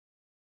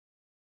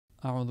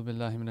أعوذ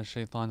بالله من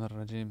الشيطان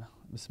الرجيم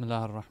بسم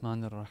الله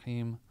الرحمن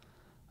الرحيم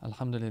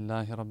الحمد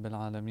لله رب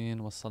العالمين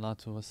والصلاة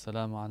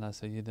والسلام على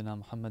سيدنا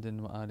محمد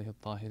وآله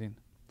الطاهرين.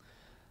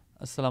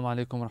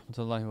 Assalamu alaikum wa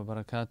rahmatullahi wa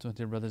barakatuh,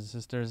 dear brothers and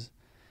sisters,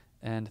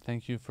 and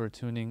thank you for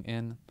tuning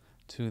in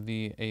to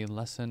the A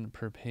Lesson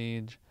Per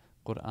Page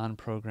Quran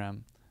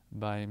program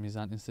by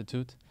Mizan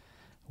Institute.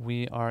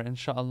 We are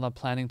inshallah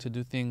planning to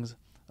do things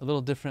a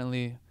little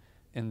differently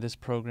in this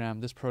program.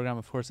 This program,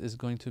 of course, is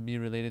going to be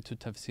related to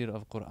tafsir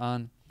of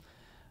Quran.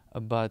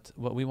 But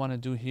what we want to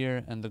do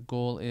here, and the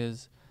goal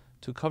is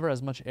to cover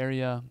as much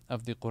area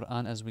of the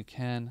Quran as we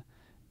can.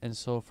 And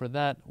so for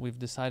that, we've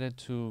decided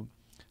to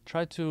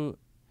try to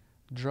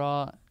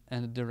draw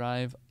and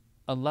derive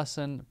a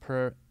lesson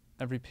per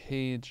every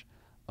page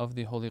of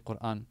the Holy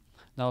Quran.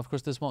 Now, of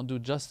course, this won't do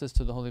justice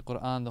to the Holy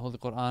Quran. The Holy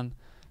Quran,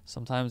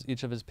 sometimes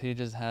each of its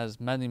pages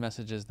has many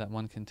messages that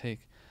one can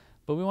take.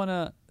 But we want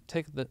to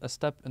take a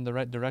step in the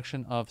right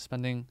direction of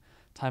spending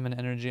time and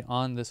energy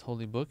on this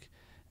holy book.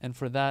 And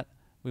for that,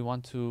 we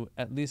want to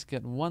at least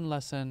get one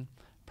lesson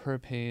per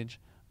page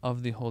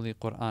of the Holy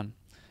Quran.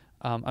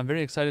 I'm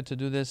very excited to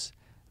do this.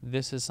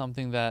 This is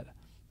something that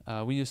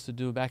we used to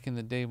do back in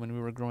the day when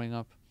we were growing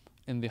up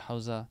in the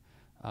Hawza,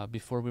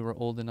 before we were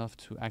old enough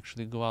to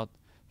actually go out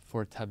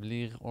for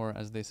tabligh, or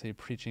as they say,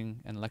 preaching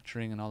and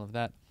lecturing and all of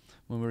that.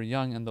 When we were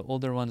young, and the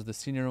older ones, the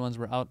senior ones,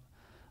 were out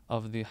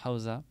of the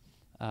Hawza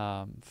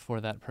for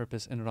that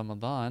purpose in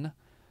Ramadan,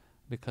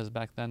 because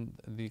back then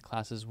the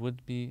classes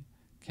would be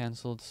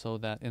cancelled, so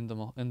that in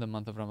the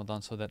month of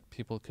Ramadan, so that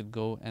people could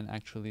go and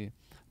actually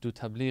do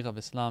tabligh of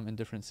Islam in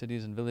different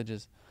cities and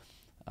villages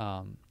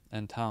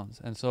and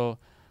towns. And so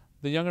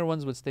the younger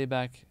ones would stay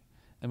back,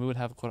 and we would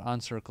have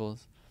Quran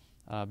circles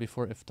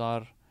before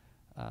iftar.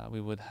 We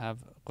would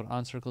have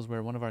Quran circles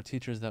where one of our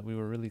teachers that we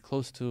were really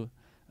close to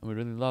and we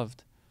really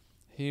loved,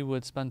 he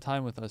would spend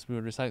time with us. We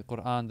would recite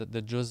Quran,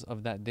 the juz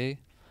of that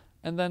day,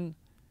 and then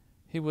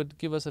he would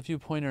give us a few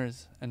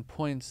pointers and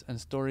points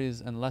and stories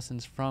and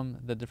lessons from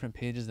the different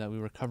pages that we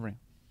were covering.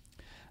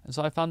 And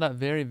so I found that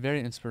very, very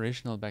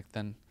inspirational back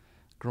then,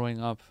 growing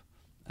up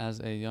as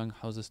a young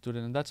Hawza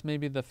student. And that's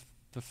maybe the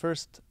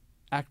first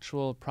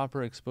actual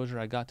proper exposure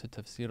I got to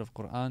tafsir of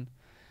Quran.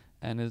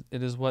 And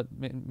it is what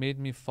made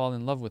me fall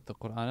in love with the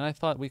Quran. And I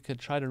thought we could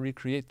try to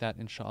recreate that,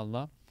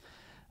 inshallah,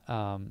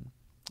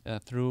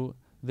 through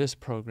this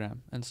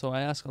program. And so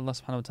I ask Allah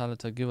subhanahu wa ta'ala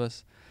to give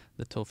us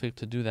the tawfiq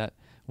to do that.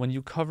 When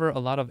you cover a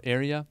lot of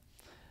area,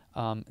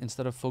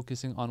 instead of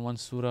focusing on one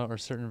surah or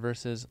certain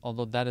verses,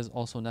 although that is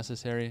also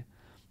necessary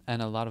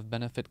and a lot of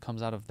benefit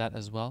comes out of that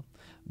as well,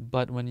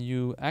 but when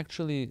you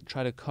actually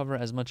try to cover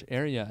as much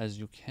area as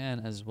you can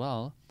as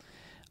well,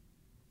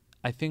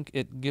 I think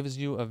it gives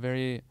you a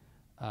very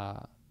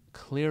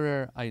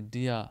clearer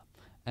idea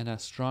and a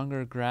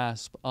stronger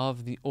grasp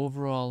of the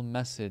overall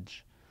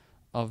message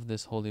of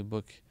this holy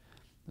book,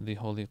 the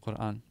Holy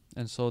Quran.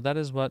 And so that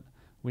is what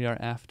we are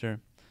after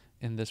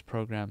in this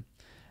program.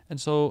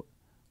 And so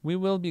we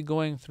will be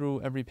going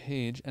through every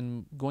page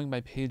and going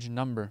by page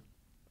number.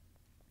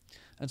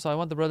 And so I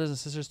want the brothers and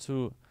sisters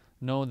to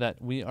know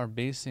that we are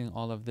basing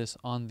all of this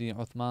on the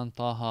Uthman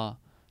Taha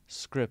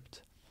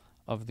script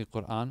of the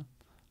Quran.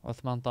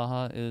 Uthman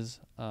Taha is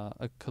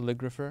a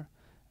calligrapher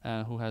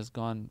who has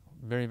gone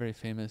very, very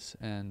famous,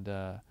 and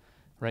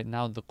right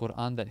now the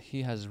Quran that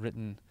he has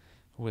written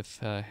with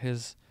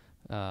his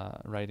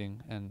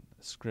writing and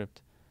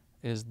script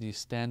is the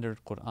standard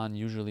Quran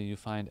usually you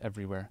find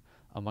everywhere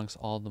amongst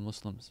all the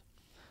Muslims.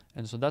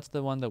 And so that's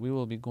the one that we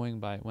will be going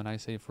by when I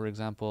say, for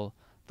example,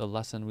 the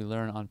lesson we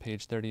learn on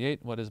page 38.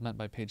 What is meant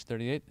by page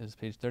 38 is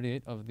page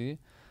 38 of the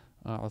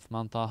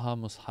Uthman Taha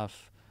Mus'haf,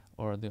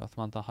 or the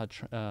Uthman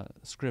Taha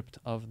script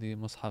of the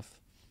Mus'haf,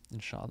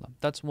 inshallah.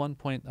 That's one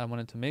point I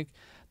wanted to make.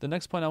 The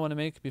next point I want to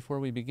make before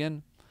we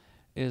begin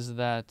is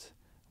that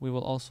we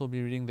will also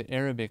be reading the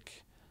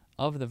Arabic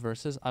of the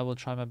verses. I will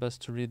try my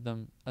best to read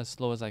them as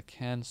slow as I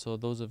can, so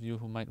those of you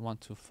who might want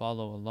to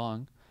follow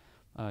along,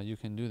 you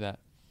can do that.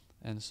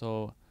 And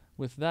so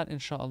with that,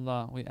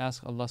 inshallah, we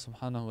ask Allah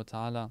subhanahu wa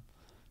ta'ala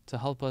to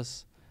help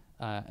us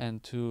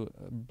and to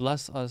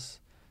bless us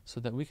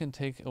so that we can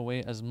take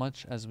away as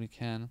much as we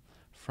can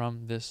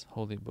from this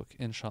holy book,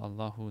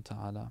 inshallah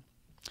ta'ala.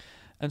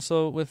 And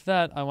so with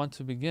that, I want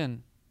to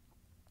begin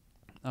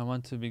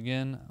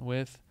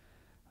with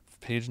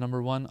page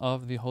number 1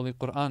 of the Holy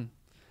Quran.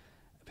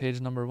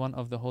 Page number 1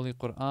 of the Holy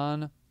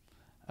Quran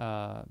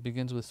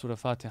begins with Surah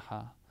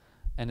Fatiha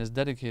and is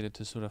dedicated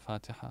to Surah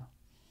Fatiha.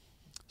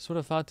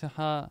 Surah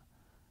Fatiha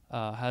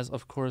has,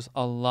 of course,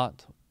 a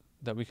lot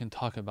that we can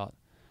talk about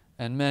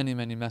and many,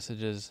 many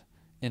messages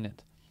in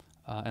it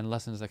and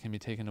lessons that can be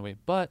taken away.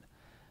 But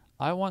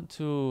I want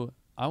to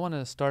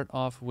start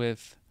off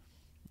with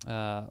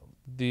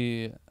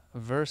the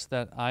verse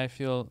that I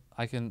feel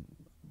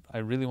I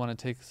really want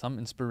to take some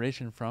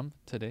inspiration from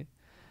today,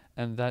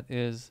 and that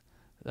is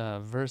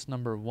verse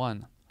number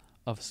 1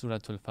 of Surah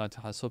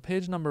Al-Fatiha. So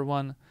page number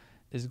 1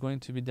 is going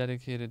to be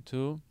dedicated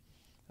to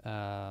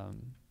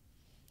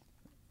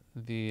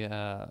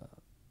the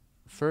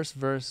first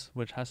verse,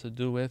 which has to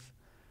do with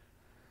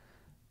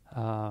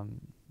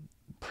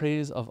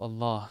praise of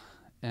Allah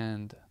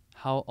and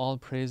how all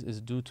praise is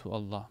due to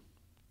Allah.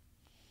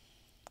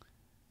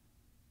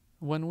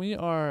 When we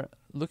are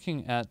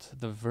looking at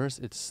the verse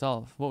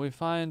itself, what we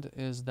find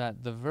is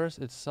that the verse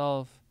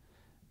itself,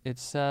 it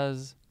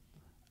says,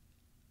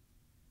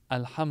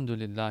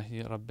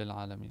 Alhamdulillahi Rabbil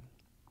Alameen.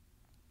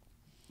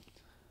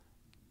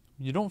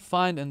 You don't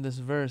find in this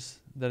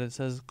verse that it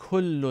says,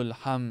 Kullul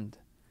Hamd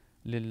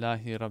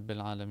Lillahi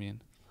Rabbil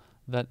Alameen,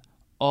 that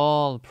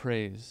all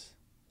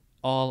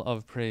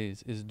of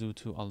praise is due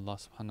to Allah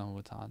subhanahu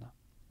wa ta'ala.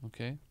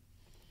 Okay?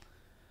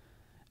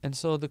 And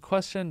so the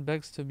question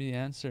begs to be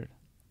answered,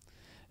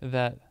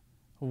 that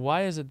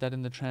why is it that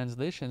in the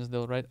translations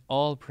they'll write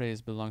all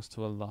praise belongs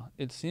to Allah?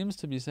 It seems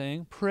to be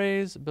saying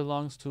praise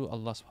belongs to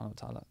Allah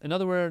subhanahu wa ta'ala. In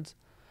other words,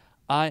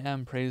 I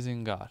am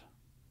praising God.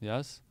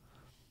 Yes?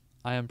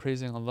 I am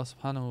praising Allah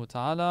subhanahu wa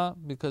ta'ala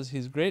because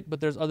He's great,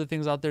 but there's other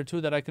things out there too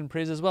that I can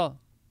praise as well.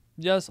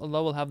 Yes,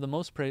 Allah will have the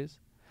most praise.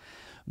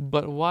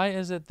 But why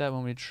is it that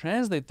when we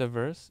translate the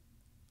verse,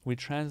 we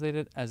translate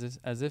it as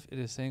if it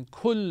is saying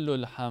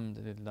Kullul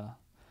hamd lillah,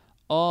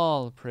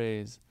 all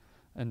praise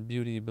and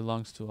beauty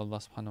belongs to Allah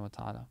subhanahu wa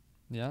ta'ala.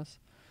 Yes?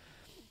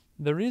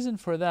 The reason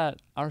for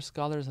that, our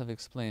scholars have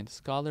explained.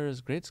 Scholars,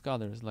 great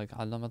scholars like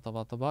Allama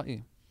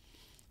Tabatabai,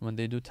 when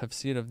they do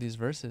tafsir of these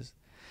verses,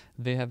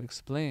 they have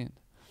explained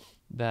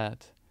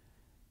that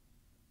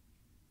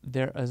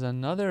there is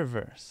another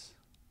verse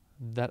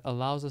that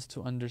allows us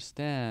to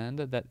understand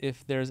that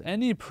if there's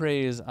any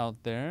praise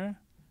out there,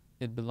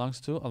 it belongs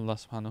to Allah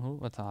subhanahu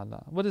wa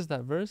ta'ala. What is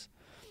that verse?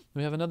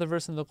 We have another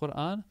verse in the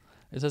Quran.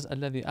 It says,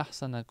 الَّذِي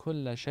أَحْسَنَ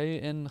كُلَّ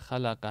شَيْءٍ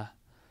خَلَقَهُ,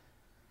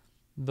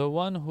 the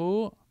one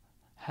who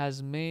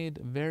has made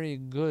very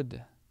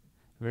good,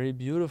 very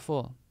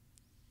beautiful,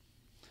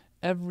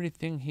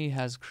 everything He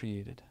has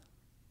created.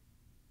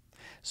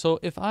 So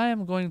if I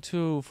am going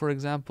to, for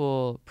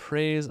example,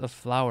 praise a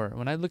flower,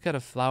 when I look at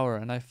a flower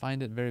and I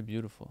find it very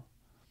beautiful,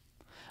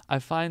 I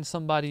find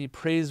somebody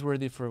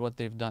praiseworthy for what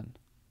they've done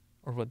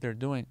or what they're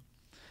doing.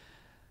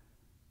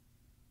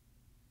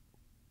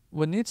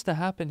 What needs to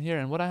happen here,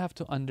 and what I have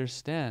to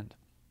understand,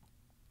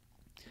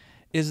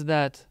 is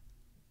that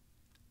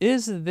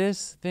is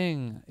this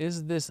thing,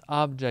 is this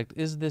object,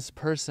 is this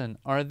person,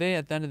 are they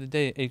at the end of the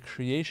day a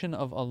creation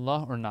of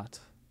Allah or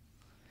not?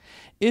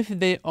 If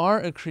they are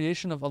a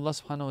creation of Allah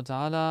subhanahu wa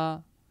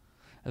ta'ala,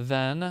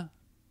 then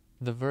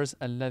the verse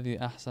الَّذِي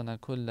أَحْسَنَ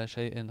كُلَّ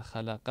شَيْءٍ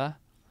خَلَقَهُ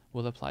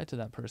will apply to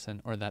that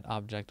person or that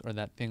object or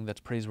that thing that's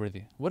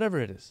praiseworthy, whatever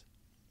it is.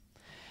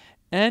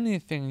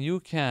 Anything you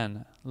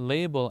can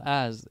label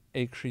as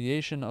a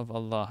creation of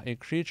Allah, a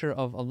creature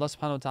of Allah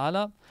subhanahu wa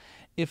ta'ala,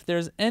 if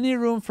there's any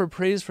room for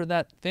praise for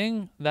that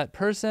thing, that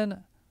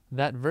person,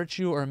 that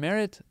virtue or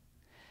merit,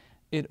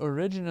 it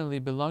originally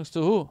belongs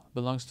to who?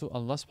 Belongs to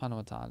Allah subhanahu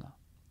wa ta'ala.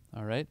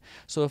 Alright?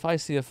 So if I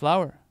see a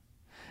flower,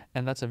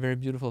 and that's a very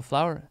beautiful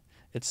flower,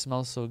 it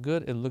smells so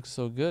good, it looks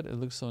so good, it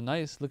looks so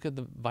nice, look at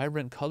the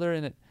vibrant color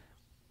in it,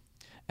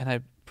 and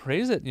I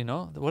praise it,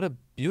 what a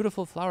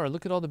beautiful flower,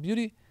 look at all the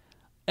beauty.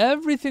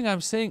 Everything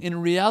I'm saying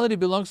in reality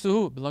belongs to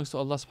who? Belongs to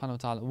Allah subhanahu wa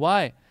ta'ala.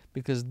 Why?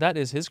 Because that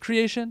is His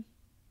creation,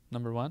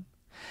 number one.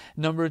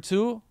 Number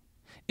two,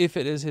 if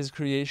it is His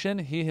creation,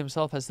 He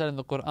Himself has said in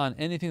the Quran,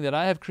 anything that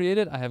I have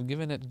created, I have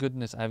given it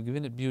goodness, I have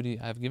given it beauty,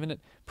 I have given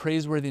it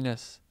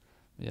praiseworthiness.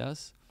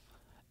 Yes?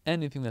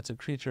 Anything that's a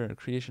creature, a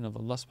creation of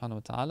Allah subhanahu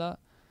wa ta'ala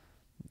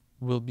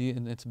will be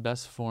in its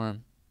best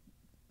form.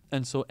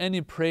 And so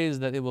any praise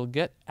that it will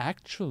get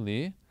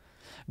actually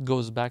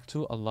goes back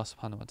to Allah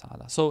subhanahu wa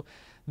ta'ala. So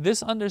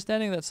this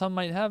understanding that some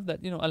might have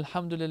that,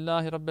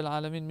 Alhamdulillahi Rabbil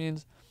Alameen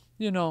means,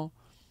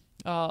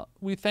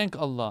 we thank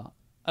Allah.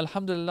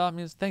 Alhamdulillah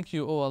means thank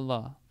you, O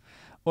Allah.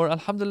 Or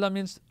Alhamdulillah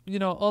means,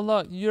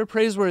 Allah, you're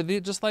praiseworthy.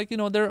 Just like,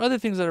 there are other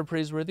things that are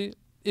praiseworthy.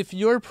 If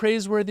your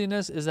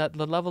praiseworthiness is at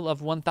the level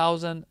of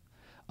 1,000,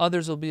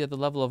 others will be at the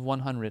level of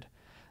 100.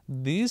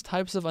 These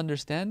types of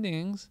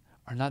understandings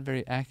are not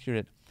very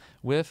accurate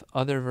with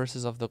other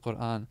verses of the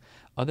Quran.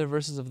 Other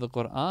verses of the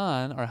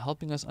Quran are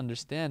helping us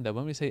understand that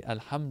when we say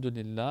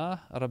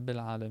Alhamdulillah Rabbil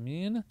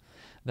Alameen,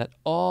 that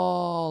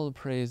all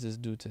praise is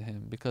due to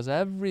Him, because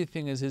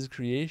everything is His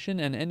creation,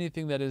 and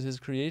anything that is His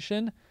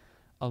creation,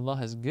 Allah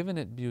has given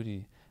it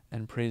beauty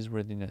and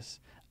praiseworthiness.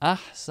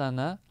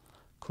 Ahsana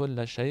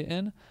kulla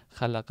shay'in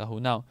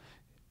khalaqahu. Now,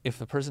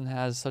 if a person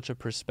has such a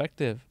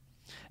perspective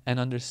and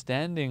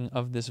understanding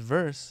of this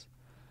verse,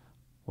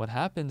 what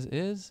happens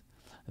is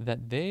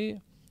that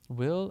they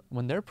will,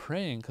 when they're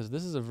praying, because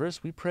this is a verse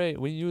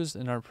we use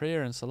in our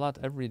prayer and salat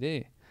every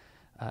day,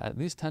 at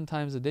least 10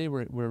 times a day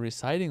we're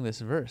reciting this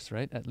verse,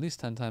 right? At least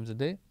 10 times a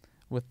day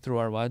through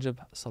our wajib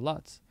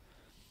salats.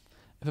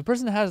 If a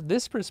person has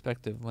this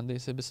perspective, when they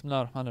say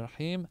Bismillah ar-Rahman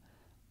ar-Rahim,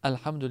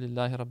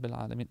 Alhamdulillahi Rabbil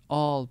Alameen,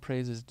 all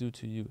praise is due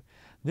to you,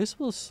 this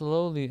will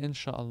slowly,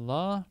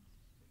 insha'Allah,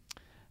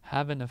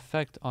 have an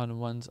effect on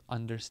one's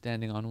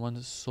understanding, on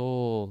one's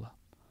soul.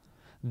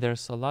 Their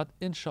salat,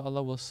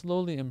 insha'Allah, will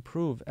slowly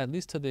improve, at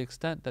least to the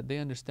extent that they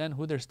understand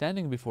who they're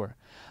standing before.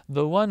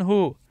 The one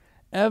who,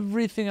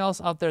 everything else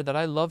out there that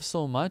I love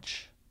so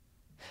much,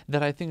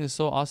 that I think is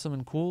so awesome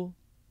and cool,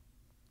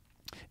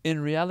 in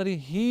reality,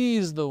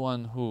 He's the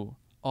one who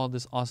all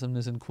this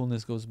awesomeness and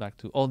coolness goes back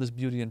to. All this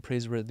beauty and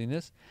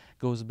praiseworthiness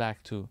goes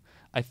back to.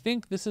 I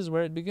think this is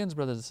where it begins,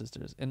 brothers and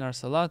sisters. In our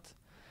salat,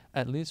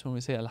 at least when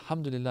we say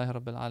Alhamdulillah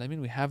Rabbil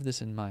Alameen, we have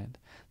this in mind,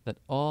 that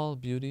all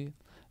beauty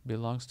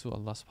belongs to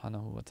Allah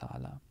subhanahu wa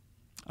ta'ala.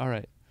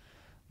 Alright,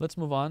 let's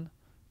move on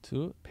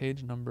to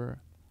page number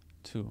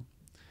 2.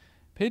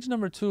 Page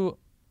number 2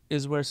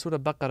 is where Surah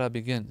Baqarah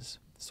begins.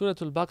 Surah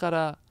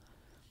Al-Baqarah,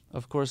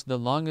 of course, the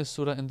longest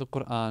surah in the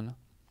Quran,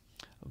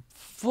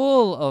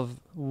 full of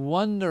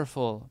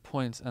wonderful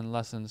points and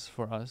lessons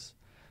for us,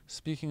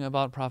 speaking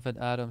about Prophet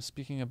Adam,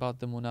 speaking about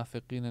the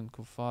munafiqeen and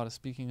kuffar,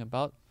 speaking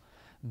about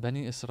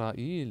Bani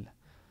Israel.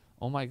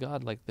 Oh my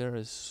God, like there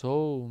is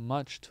so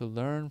much to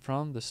learn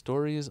from the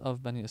stories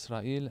of Bani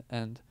Israel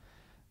and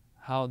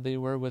how they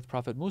were with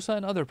Prophet Musa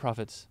and other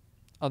prophets,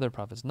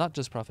 not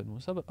just Prophet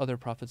Musa, but other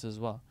prophets as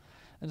well.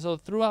 And so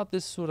throughout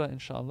this surah,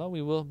 inshallah,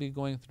 we will be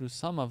going through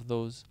some of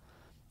those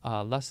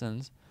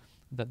lessons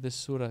that this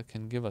surah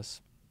can give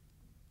us.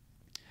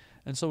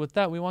 And so with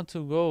that, we want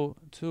to go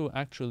to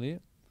actually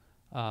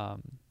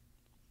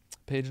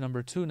page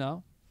number 2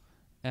 now,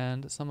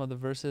 and some of the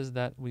verses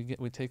that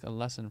we take a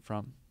lesson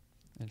from,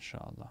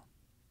 inshallah.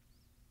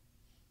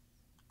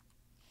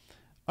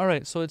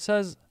 Alright, so it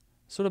says,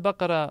 Surah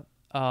Baqarah,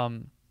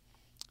 on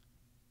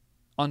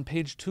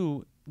page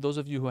 2, those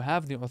of you who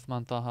have the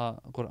Uthman Taha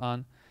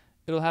Quran,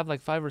 it'll have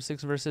like 5 or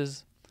 6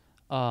 verses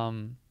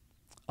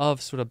of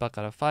Surah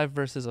Baqarah, 5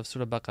 verses of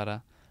Surah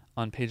Baqarah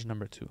on page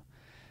number 2.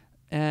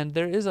 And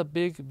there is a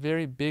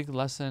very big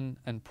lesson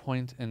and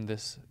point in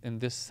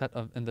the set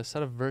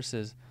of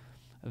verses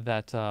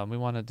that we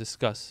want to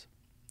discuss.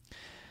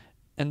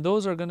 And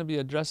those are going to be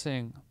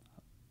addressing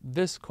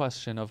this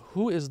question of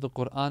who is the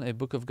Quran a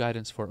book of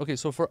guidance for? Okay,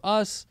 so for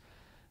us,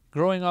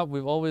 growing up, we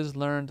always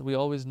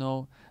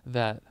know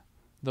that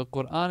the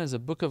Quran is a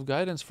book of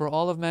guidance for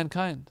all of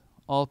mankind,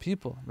 all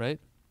people, right?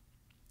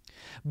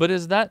 But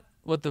is that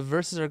what the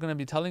verses are going to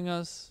be telling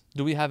us?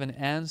 Do we have an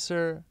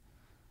answer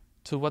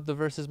to what the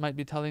verses might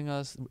be telling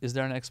us? Is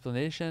there an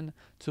explanation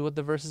to what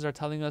the verses are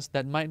telling us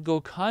that might go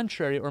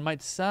contrary or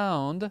might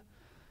sound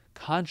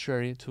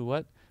contrary to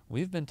what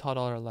we've been taught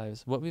all our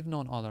lives, what we've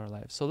known all our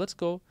lives? So let's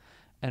go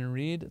and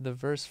read the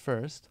verse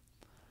first,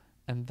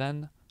 and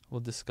then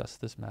we'll discuss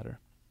this matter.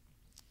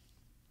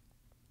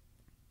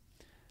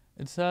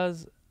 It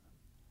says,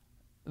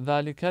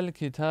 ذَلِكَ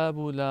الْكِتَابُ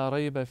لَا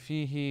رَيْبَ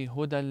فِيهِ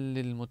هُدًى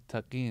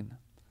لِلْمُتَّقِينَ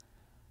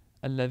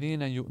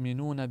الذين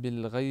يؤمنون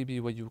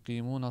بالغيب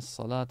ويقيمون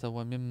الصلاة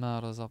ومما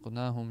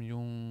رزقناهم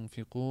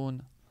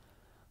ينفقون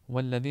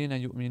والذين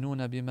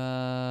يؤمنون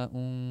بما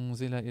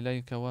أنزل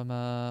إليك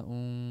وما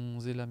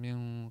أنزل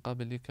من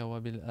قبلك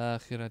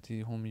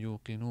وبالآخرة هم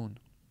يوقنون.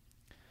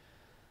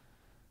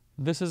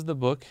 This is the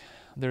book,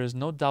 there is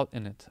no doubt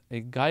in it,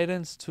 a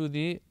guidance to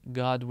the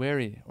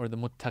God-wary or the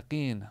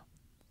muttaqeen,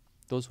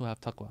 those who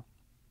have taqwa.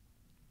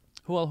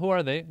 Who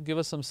are they? Give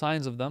us some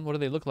signs of them. What do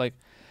they look like?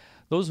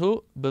 Those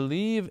who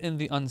believe in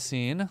the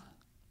unseen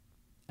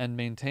and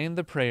maintain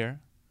the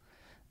prayer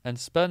and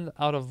spend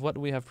out of what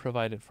we have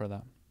provided for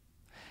them.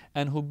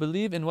 And who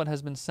believe in what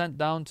has been sent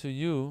down to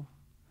you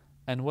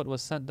and what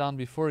was sent down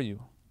before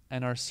you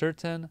and are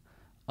certain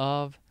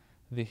of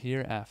the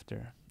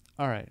hereafter.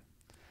 Alright,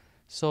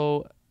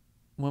 so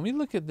when we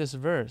look at this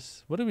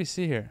verse, what do we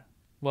see here?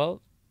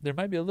 Well, there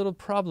might be a little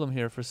problem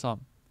here for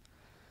some.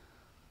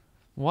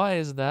 Why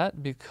is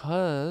that?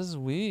 Because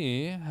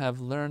we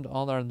have learned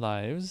all our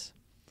lives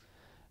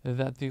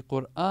that the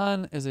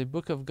Quran is a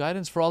book of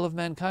guidance for all of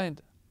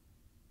mankind.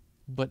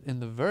 But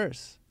in the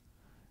verse,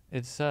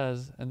 it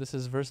says, and this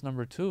is verse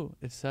number 2,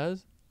 it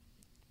says,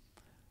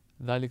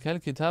 ذَلِكَ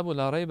الْكِتَابُ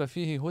لَا رَيْبَ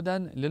فِيهِ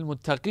هُدًى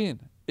لِلْمُتَّقِينَ.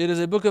 It is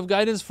a book of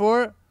guidance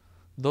for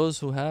those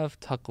who have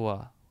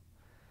taqwa.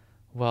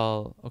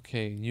 Well,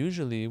 okay,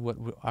 usually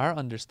our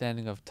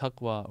understanding of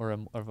taqwa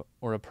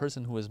or a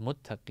person who is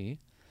muttaqi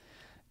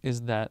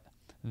is that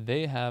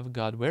they have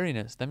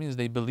God-wariness. That means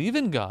they believe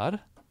in God,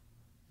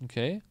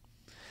 okay?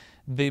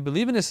 They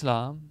believe in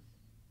Islam,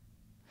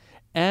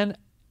 and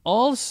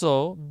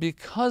also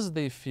because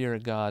they fear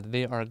God,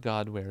 they are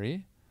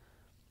God-wary.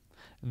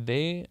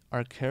 They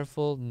are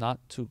careful not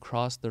to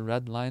cross the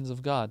red lines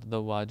of God.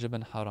 The wajib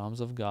and harams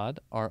of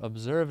God are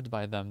observed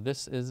by them.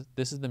 This is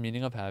the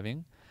meaning of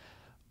having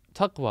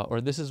taqwa,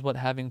 or this is what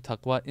having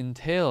taqwa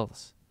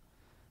entails.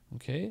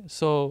 Okay,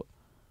 so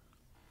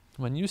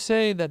when you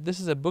say that this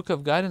is a book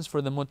of guidance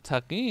for the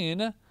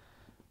muttaqeen,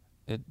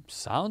 it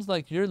sounds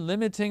like you're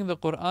limiting the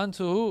Quran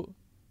to who?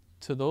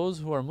 To those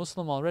who are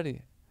Muslim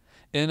already.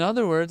 In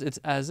other words, it's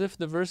as if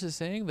the verse is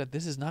saying that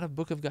this is not a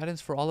book of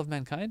guidance for all of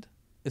mankind.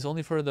 It's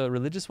only for the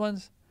religious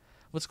ones.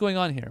 What's going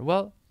on here?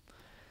 Well,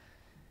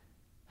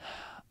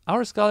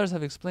 our scholars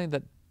have explained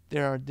that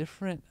there are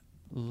different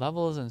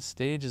levels and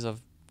stages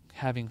of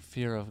having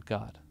fear of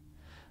God,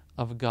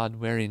 of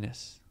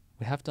God-wariness.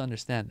 We have to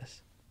understand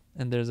this.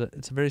 And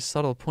it's a very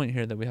subtle point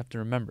here that we have to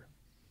remember.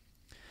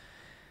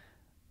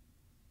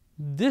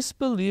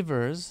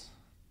 Disbelievers,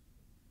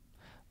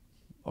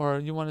 or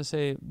you want to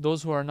say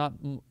those who are not,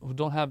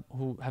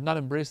 who have not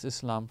embraced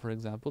Islam, for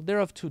example, they're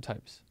of two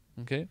types.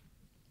 Okay,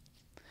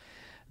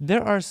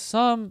 there are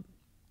some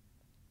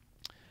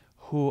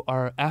who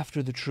are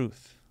after the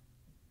truth.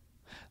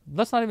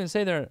 Let's not even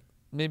say they're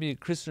maybe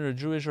Christian or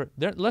Jewish, or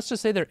let's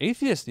just say they're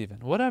atheist even,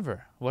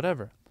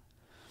 whatever.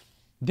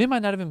 They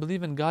might not even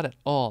believe in God at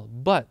all,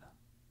 but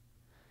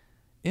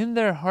in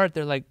their heart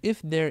they're like,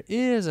 if there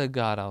is a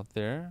God out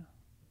there,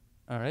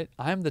 all right,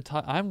 I'm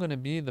going to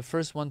be the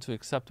first one to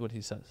accept what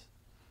he says.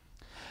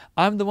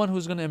 I'm the one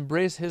who's going to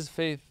embrace his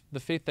faith, the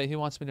faith that he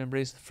wants me to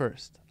embrace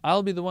first.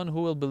 I'll be the one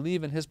who will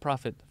believe in his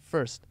prophet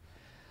first.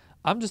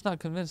 I'm just not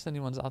convinced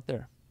anyone's out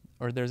there,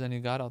 or there's any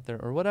God out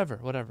there, or whatever.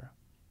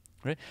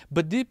 Right?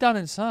 But deep down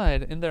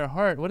inside, in their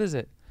heart, what is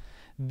it?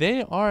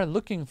 They are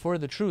looking for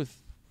the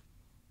truth,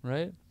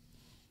 right?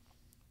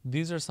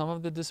 These are some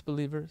of the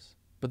disbelievers.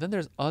 But then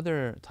there's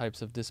other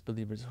types of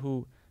disbelievers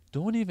who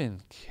don't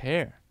even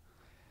care.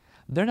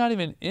 They're not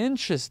even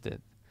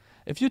interested.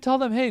 If you tell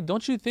them, hey,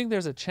 don't you think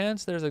there's a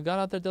chance there's a God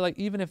out there? They're like,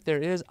 even if there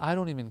is, I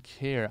don't even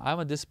care. I'm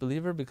a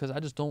disbeliever because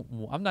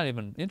I'm not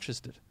even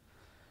interested,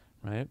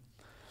 right?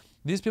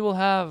 These people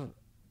have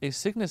a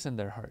sickness in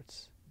their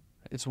hearts.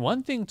 It's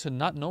one thing to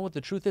not know what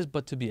the truth is,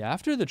 but to be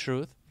after the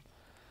truth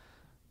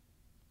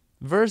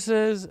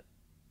versus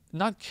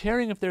not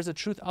caring if there's a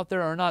truth out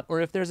there or not, or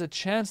if there's a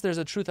chance there's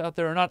a truth out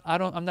there or not.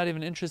 I'm not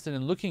even interested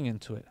in looking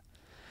into it.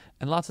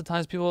 And lots of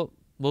times people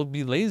will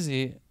be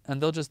lazy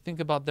and they'll just think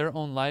about their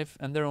own life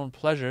and their own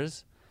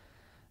pleasures,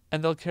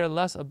 and they'll care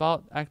less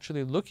about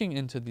actually looking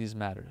into these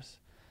matters.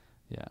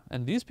 Yeah,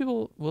 and these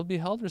people will be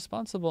held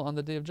responsible on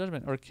the Day of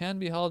Judgment, or can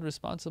be held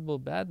responsible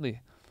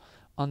badly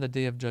on the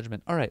Day of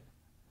Judgment. All right,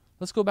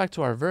 let's go back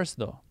to our verse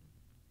though.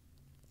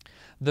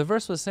 The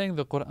verse was saying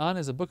the Quran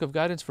is a book of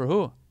guidance for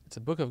who? It's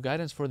a book of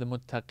guidance for the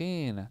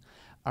muttaqeen.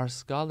 Our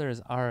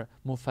scholars, our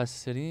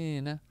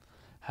mufassirin,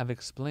 have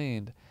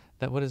explained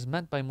that what is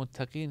meant by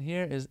muttaqeen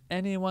here is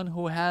anyone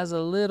who has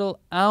a little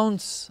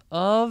ounce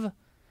of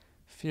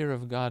fear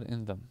of God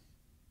in them.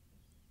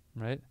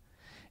 Right?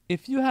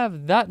 If you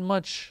have that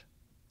much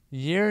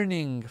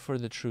yearning for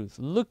the truth,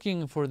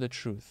 looking for the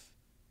truth,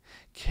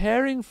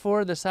 caring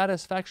for the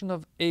satisfaction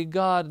of a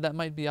God that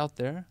might be out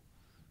there,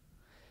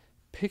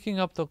 picking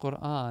up the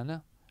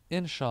Quran,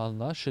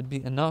 inshallah, should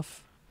be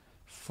enough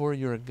for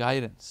your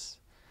guidance.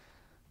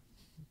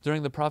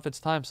 During the Prophet's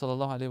time,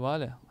 sallallahu alaihi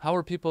wasallam, how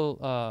were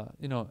people,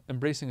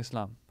 embracing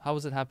Islam? How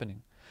was it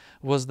happening?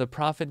 Was the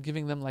Prophet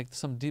giving them like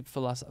some deep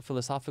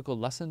philosophical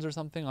lessons or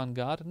something on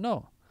God?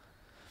 No.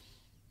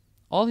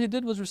 All he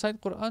did was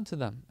recite Quran to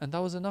them, and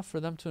that was enough for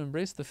them to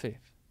embrace the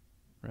faith,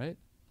 right?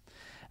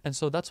 And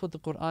so that's what the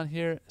Quran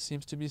here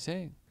seems to be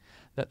saying,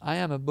 that I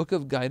am a book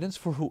of guidance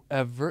for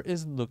whoever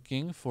is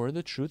looking for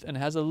the truth and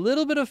has a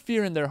little bit of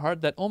fear in their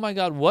heart that, oh my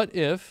God, what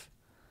if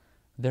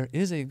there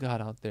is a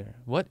God out there?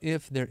 What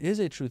if there is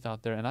a truth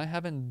out there and I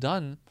haven't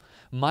done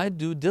my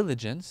due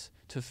diligence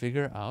to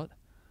figure out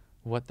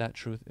what that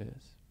truth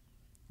is?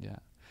 Yeah.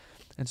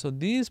 And so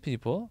these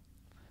people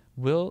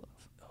will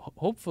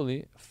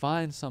hopefully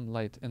find some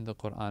light in the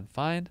Quran,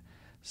 find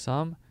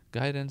some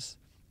guidance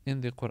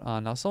in the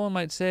Quran. Now someone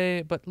might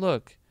say, but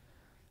look,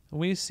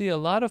 we see a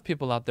lot of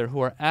people out there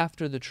who are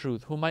after the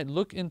truth, who might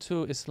look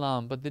into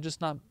Islam, but they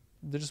just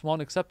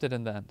won't accept it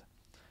in the end.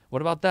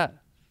 What about that?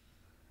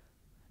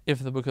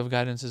 If the book of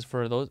guidance is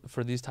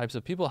for these types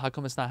of people, how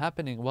come it's not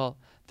happening? Well,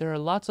 there are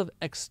lots of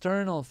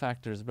external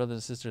factors, brothers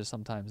and sisters,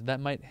 sometimes that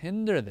might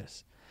hinder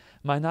this,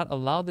 might not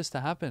allow this to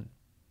happen.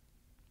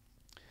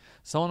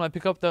 Someone might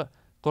pick up the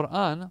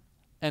Quran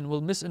and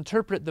will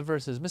misinterpret the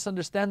verses,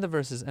 misunderstand the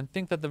verses, and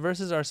think that the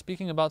verses are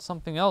speaking about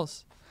something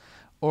else,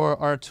 or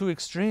are too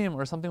extreme,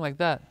 or something like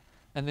that,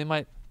 and they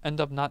might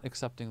end up not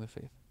accepting the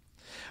faith.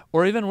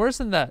 Or even worse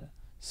than that,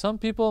 some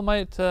people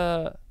might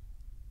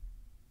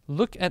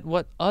look at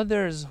what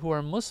others who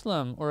are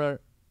Muslim or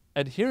are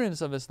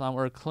adherents of Islam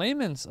or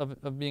claimants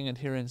of being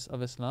adherents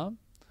of Islam,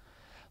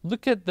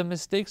 look at the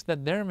mistakes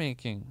that they're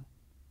making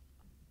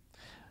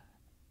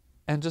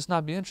and just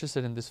not be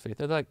interested in this faith.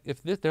 They're like,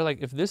 if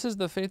this is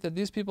the faith that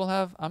these people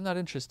have, I'm not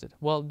interested.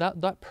 Well,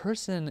 that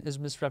person is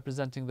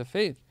misrepresenting the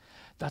faith.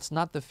 That's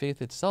not the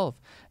faith itself.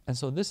 And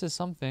so this is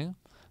something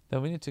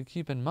that we need to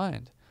keep in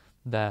mind,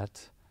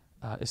 that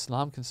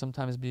Islam can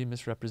sometimes be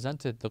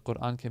misrepresented. The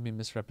Quran can be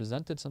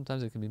misrepresented.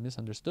 Sometimes it can be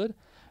misunderstood.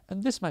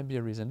 And this might be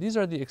a reason. These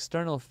are the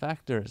external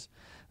factors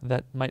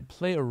that might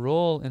play a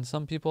role in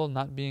some people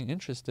not being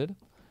interested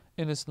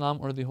in Islam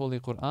or the Holy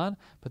Quran.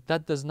 But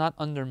that does not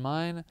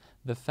undermine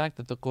the fact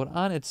that the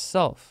Quran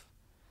itself,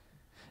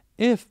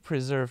 if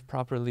preserved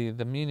properly,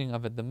 the meaning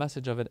of it, the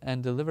message of it,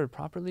 and delivered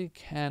properly,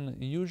 can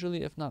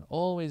usually, if not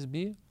always,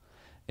 be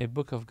a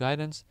book of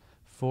guidance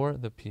for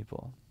the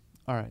people.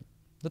 All right,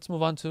 let's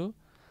move on to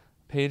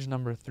page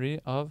number 3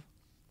 of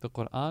the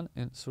Quran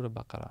in Surah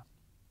Baqarah.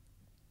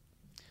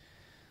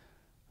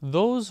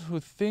 Those who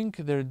think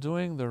they're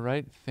doing the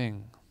right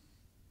thing.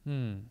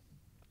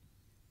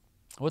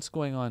 What's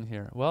going on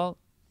here? Well,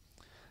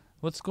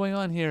 what's going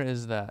on here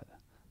is that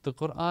the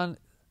Quran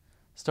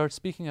starts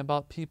speaking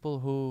about people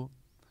who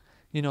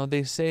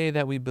they say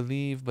that we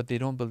believe, but they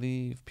don't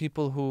believe.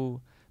 People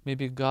who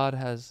maybe God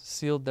has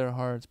sealed their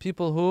hearts.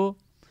 People who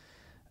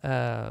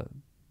have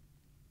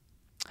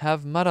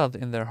marad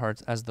in their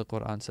hearts, as the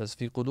Quran says,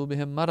 في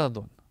قلوبهم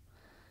مرض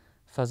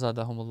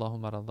فزادهم الله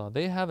مرضا.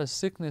 They have a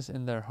sickness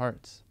in their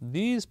hearts.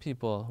 These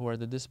people who are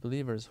the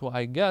disbelievers, who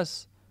I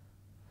guess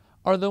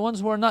are the ones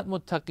who are not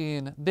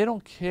muttaqeen, they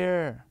don't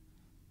care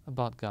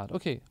about God.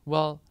 Okay,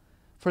 well,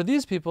 for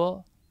these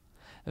people,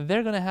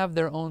 they're going to have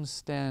their own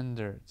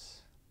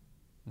standards.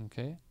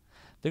 Okay?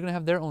 They're going to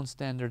have their own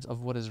standards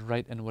of what is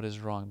right and what is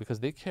wrong, because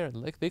they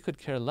could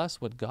care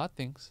less what God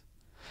thinks,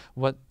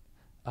 what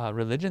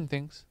religion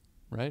thinks,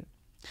 right?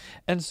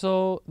 And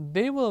so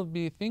they will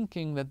be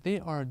thinking that they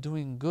are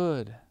doing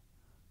good.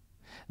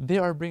 They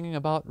are bringing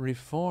about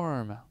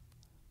reform.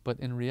 But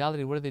in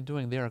reality, what are they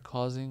doing? They are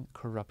causing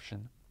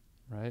corruption,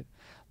 right?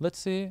 Let's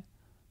see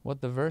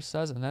what the verse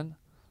says, and then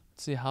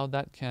let's see how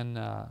that can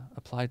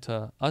apply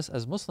to us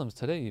as Muslims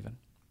today even.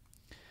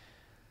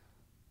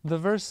 The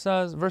verse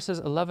says, verses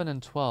 11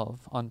 and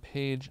 12 on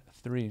page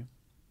 3.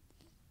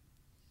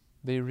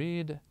 They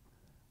read,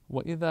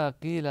 وَإِذَا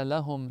قِيلَ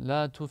لَهُمْ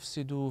لَا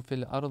تُفْسِدُوا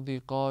فِي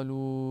الْأَرْضِ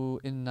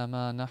قَالُوا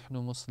إِنَّمَا نَحْنُ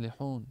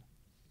مُصْلِحُونَ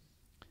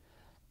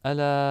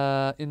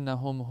أَلَا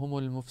إِنَّهُمْ هُمُ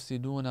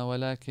الْمُفْسِدُونَ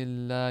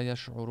وَلَكِنْ لَا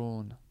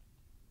يَشْعُرُونَ.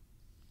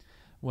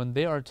 When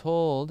they are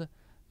told,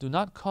 do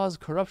not cause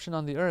corruption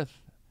on the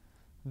earth,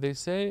 they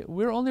say,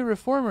 we're only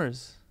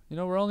reformers.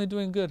 We're only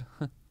doing good.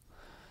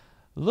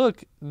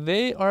 Look,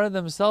 they are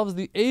themselves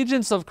the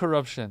agents of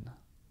corruption,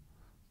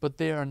 but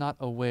they are not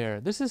aware.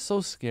 This is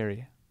so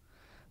scary.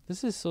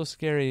 This is so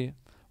scary.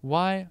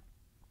 Why?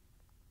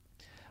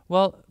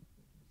 Well,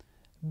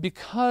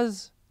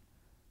 because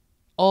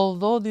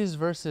although these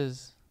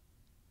verses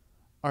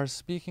are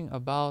speaking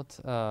about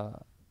the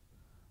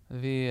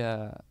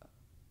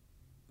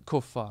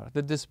kuffar,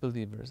 the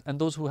disbelievers, and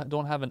those who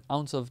don't have an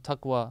ounce of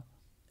taqwa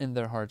in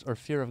their hearts, or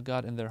fear of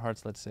God in their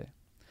hearts, let's say,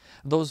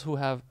 those who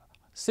have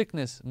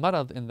sickness,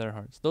 marad in their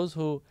hearts, those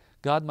who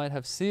God might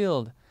have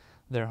sealed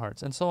their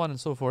hearts, and so on and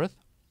so forth.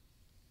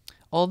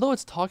 Although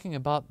it's talking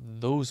about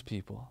those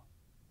people,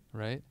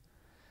 right?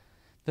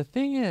 The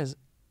thing is,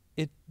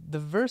 the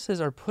verses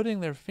are putting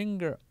their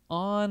finger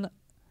on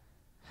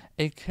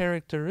a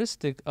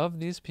characteristic of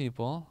these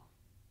people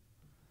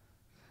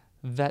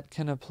that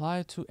can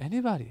apply to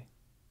anybody.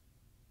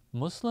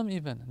 Muslim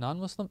even,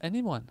 non-Muslim,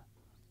 anyone.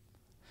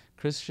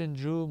 Christian,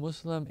 Jew,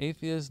 Muslim,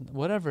 atheist,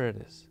 whatever it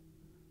is.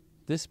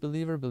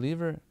 Disbeliever,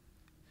 believer.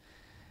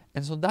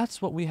 And so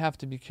that's what we have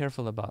to be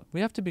careful about.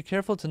 We have to be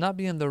careful to not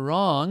be in the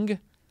wrong,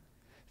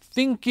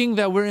 thinking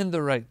that we're in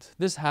the right.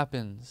 This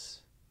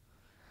happens.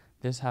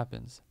 This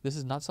happens. This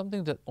is not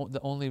something that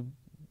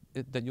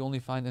you only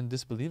find in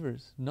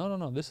disbelievers.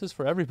 No. This is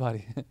for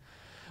everybody.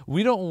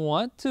 We don't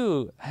want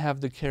to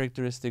have the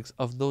characteristics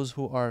of those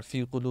who are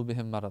fi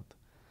qulubihim marad,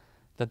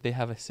 that they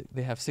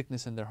have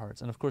sickness in their hearts.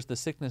 And of course, the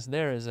sickness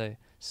there is a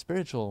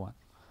spiritual one.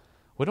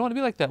 We don't want to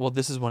be like that. Well,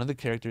 this is one of the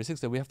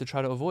characteristics that we have to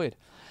try to avoid.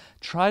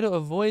 Try to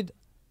avoid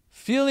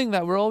feeling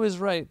that we're always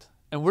right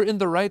and we're in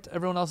the right,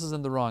 everyone else is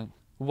in the wrong.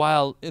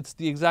 While it's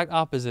the exact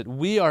opposite.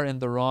 We are in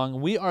the wrong.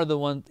 We are the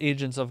one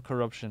agents of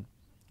corruption.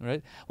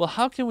 Right? Well,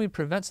 how can we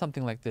prevent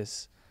something like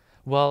this?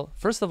 Well,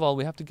 first of all,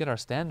 we have to get our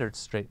standards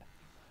straight.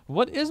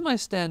 What is my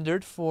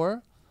standard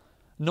for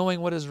knowing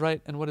what is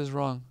right and what is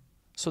wrong,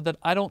 so that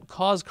I don't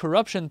cause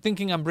corruption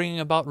thinking I'm bringing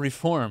about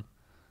reform?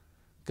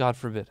 God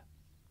forbid.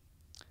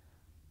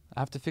 I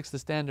have to fix the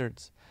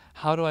standards.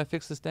 How do I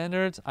fix the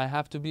standards? I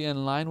have to be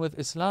in line with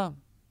Islam.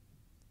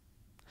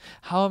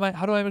 How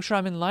do I make sure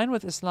I'm in line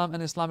with Islam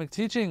and Islamic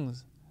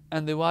teachings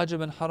and the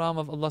wajib and haram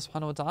of Allah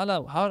subhanahu wa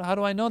ta'ala? How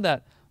do I know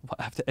that? Well,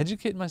 I have to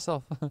educate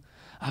myself.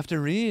 I have to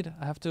read.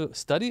 I have to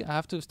study. I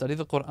have to study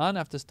the Quran. I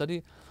have to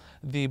study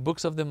the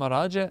books of the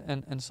Maraja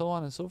and so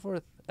on and so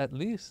forth, at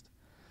least,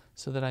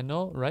 so that I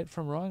know right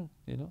from wrong,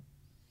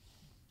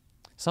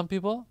 Some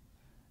people,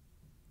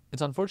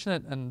 it's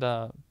unfortunate, and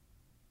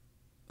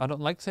I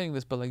don't like saying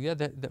this, but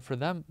that for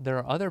them, there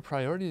are other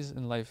priorities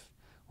in life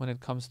when it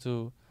comes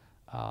to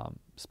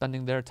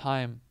spending their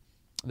time,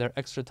 their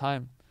extra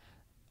time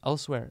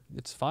elsewhere.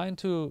 It's fine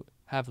to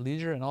have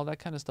leisure and all that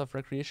kind of stuff,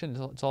 recreation,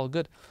 it's all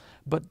good.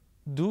 But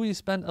do we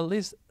spend at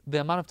least the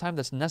amount of time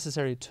that's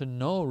necessary to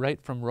know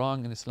right from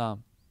wrong in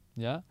Islam?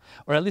 Yeah?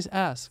 Or at least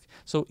ask.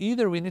 So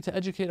either we need to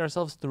educate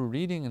ourselves through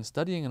reading and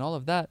studying and all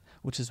of that,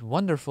 which is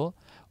wonderful,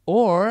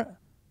 or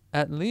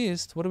at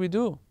least, what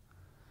do?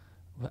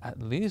 Well,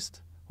 at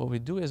least what we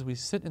do is we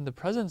sit in the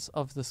presence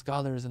of the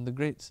scholars and the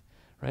greats,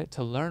 right?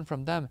 To learn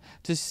from them,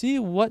 to see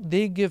what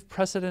they give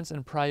precedence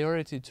and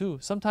priority to.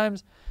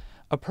 Sometimes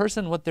a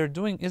person, what they're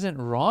doing isn't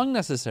wrong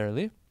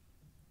necessarily,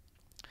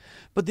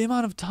 but the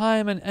amount of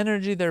time and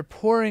energy they're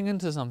pouring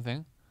into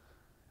something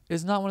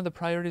is not one of the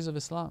priorities of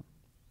Islam.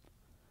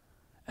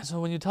 And so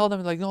when you tell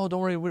them, like, no,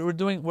 don't worry, we're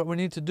doing what we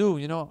need to do,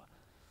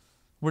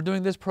 we're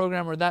doing this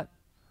program or that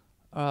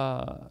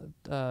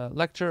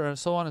lecture or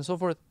so on and so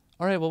forth.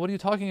 All right, well, what are you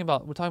talking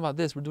about? We're talking about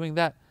this, we're doing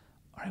that.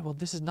 All right, well,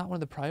 this is not one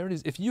of the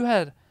priorities. If you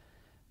had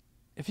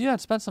if you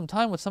had spent some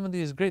time with some of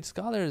these great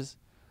scholars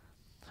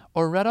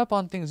or read up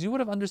on things, you would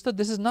have understood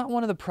this is not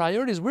one of the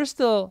priorities. We're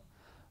still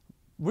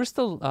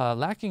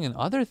lacking in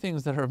other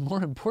things that are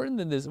more important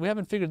than this. We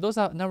haven't figured those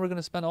out. Now we're going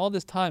to spend all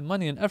this time,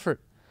 money, and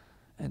effort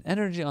and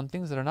energy on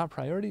things that are not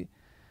priority.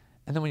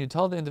 And then when you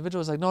tell the individual,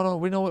 it's like, no,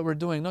 we know what we're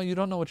doing. No, you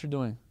don't know what you're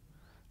doing,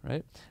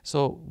 right?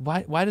 So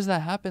why does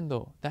that happen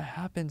though? That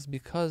happens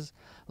because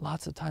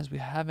lots of times we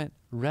haven't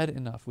read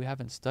enough, we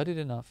haven't studied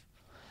enough,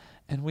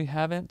 and we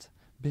haven't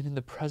been in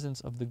the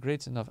presence of the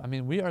greats enough. I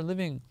mean, we are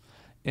living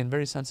in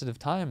very sensitive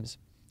times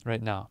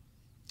right now,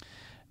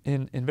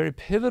 in very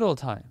pivotal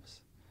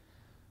times,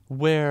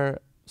 where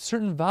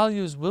certain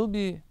values will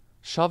be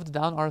shoved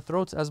down our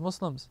throats as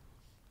Muslims,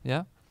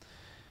 yeah?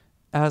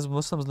 As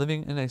Muslims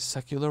living in a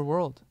secular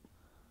world.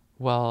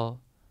 Well,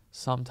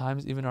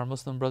 sometimes even our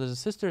Muslim brothers and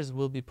sisters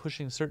will be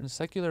pushing certain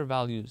secular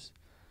values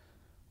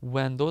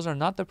when those are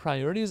not the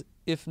priorities,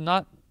 if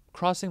not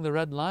crossing the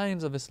red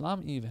lines of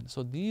Islam even.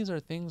 So these are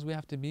things we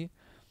have to be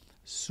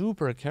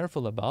super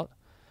careful about,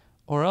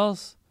 or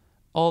else,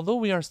 although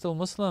we are still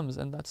Muslims,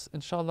 and that's,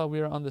 inshallah, we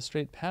are on the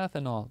straight path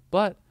and all,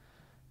 but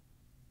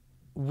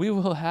we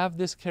will have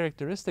this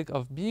characteristic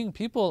of being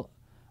people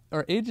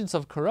or agents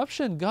of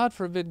corruption, God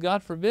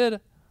forbid,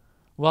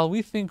 while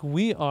we think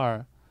we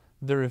are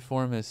the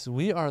reformists,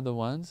 we are the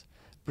ones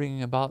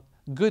bringing about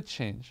good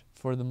change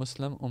for the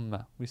Muslim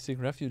Ummah. We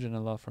seek refuge in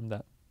Allah from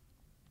that.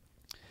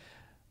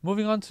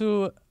 Moving on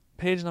to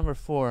page number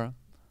 4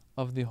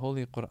 of the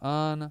Holy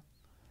Quran,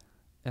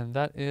 and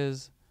that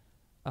is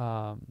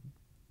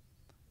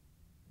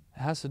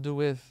has to do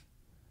with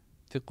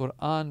the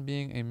Quran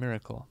being a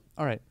miracle.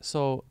 Alright,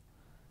 so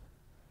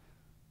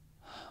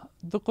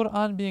the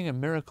Quran being a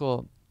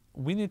miracle,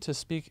 we need to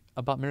speak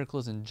about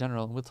miracles in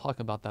general. We'll talk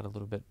about that a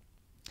little bit.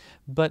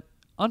 But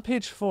on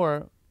page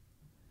 4,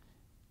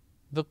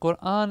 the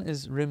Quran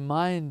is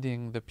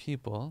reminding the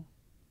people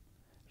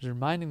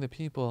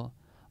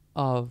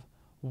of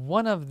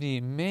one of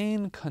the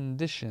main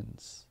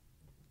conditions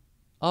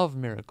of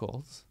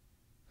miracles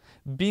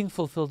being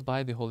fulfilled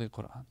by the Holy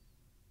Quran.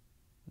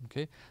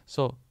 Okay,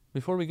 so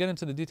before we get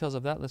into the details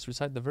of that, let's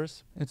recite the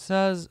verse. It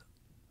says,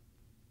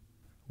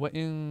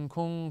 وَإِن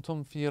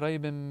كُنتُمْ فِي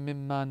رَيْبٍ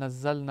مِّمَّا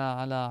نَزَّلْنَا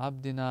عَلَىٰ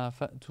عَبْدِنَا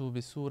فَأْتُوا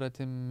بِسُورَةٍ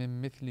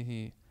مِّن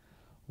مِثْلِهِ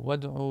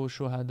وَادْعُوا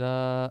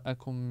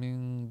شُهَدَاءَكُم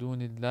مِّن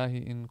دُونِ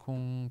اللَّهِ إِن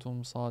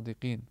كُنتُمْ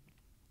صَادِقِينَ.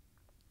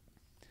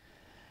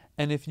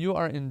 And if you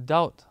are in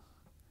doubt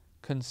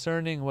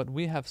concerning what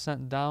we have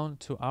sent down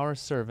to our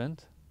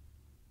servant,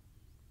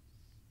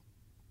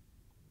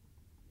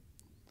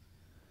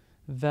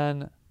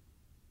 then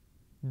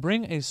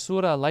bring a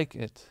surah like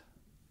it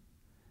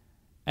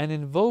and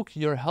invoke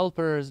your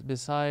helpers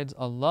besides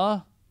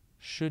Allah,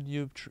 should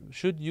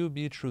you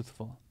be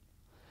truthful.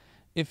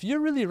 If you're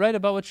really right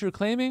about what you're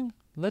claiming,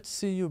 let's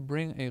see you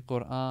bring a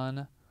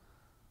Quran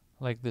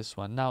like this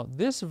one. Now,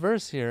 this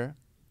verse here,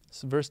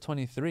 verse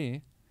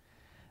 23,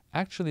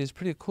 actually is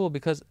pretty cool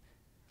because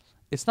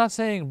it's not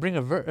saying bring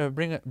a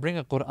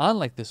Quran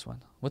like this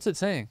one. What's it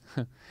saying?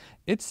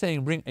 It's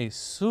saying bring a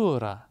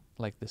surah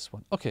like this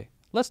one. Okay,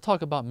 let's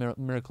talk about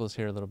miracles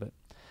here a little bit.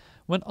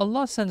 When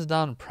Allah sends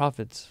down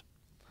prophets,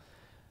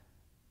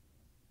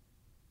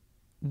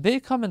 they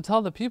come and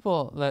tell the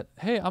people that,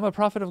 hey, I'm a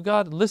prophet of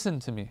God, listen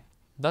to me.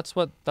 That's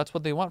what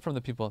they want from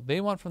the people. They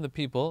want from the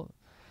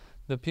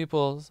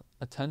people's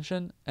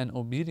attention and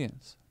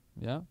obedience.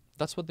 Yeah,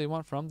 that's what they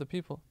want from the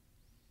people.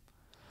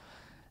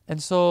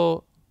 And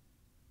so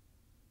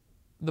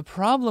the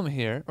problem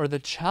here, or the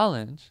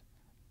challenge,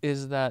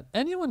 is that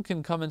anyone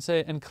can come and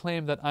say and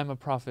claim that I'm a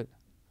prophet,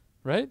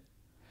 right?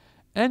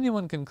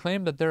 Anyone can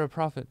claim that they're a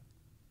prophet.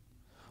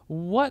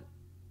 What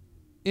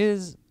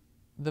is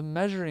the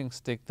measuring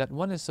stick that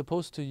one is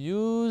supposed to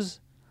use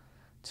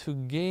to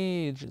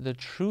gauge the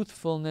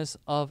truthfulness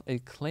of a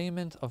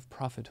claimant of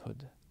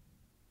prophethood?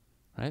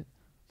 Right?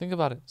 Think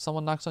about it.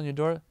 Someone knocks on your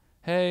door.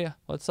 Hey,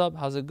 what's up?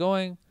 How's it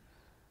going?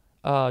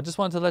 Just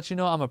wanted to let you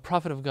know I'm a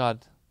prophet of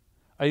God.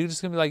 Are you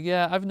just going to be like,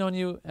 yeah, I've known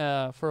you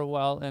for a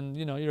while and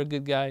you're a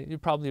good guy. You're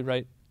probably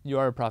right. You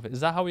are a prophet. Is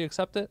that how we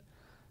accept it?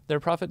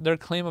 Their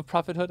claim of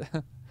prophethood?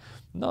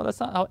 No, that's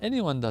not how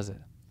anyone does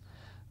it.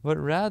 But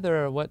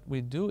rather what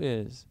we do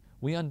is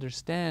we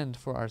understand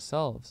for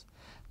ourselves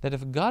that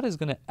if God is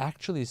going to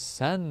actually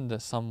send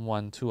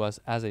someone to us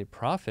as a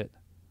prophet,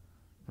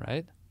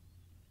 right?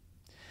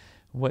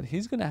 What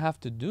he's going to have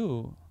to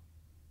do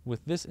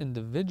with this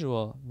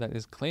individual that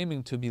is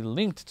claiming to be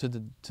linked to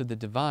the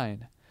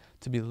divine,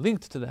 to be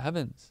linked to the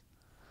heavens,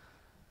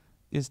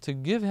 is to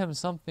give him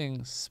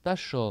something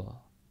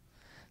special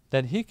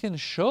that he can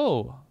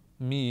show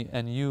me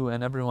and you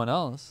and everyone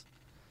else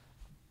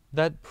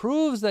that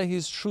proves that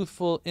he's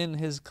truthful in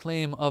his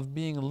claim of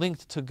being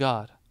linked to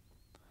God.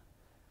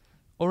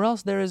 Or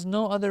else there is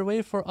no other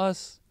way for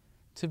us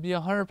to be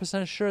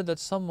 100% sure that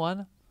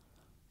someone,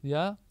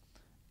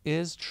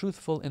 is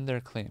truthful in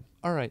their claim.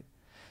 All right,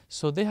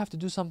 so they have to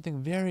do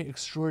something very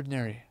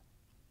extraordinary.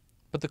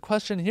 But the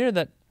question here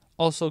that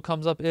also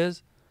comes up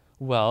is,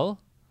 well,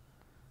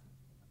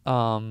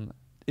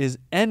 is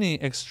any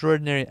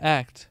extraordinary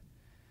act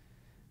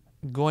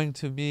going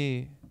to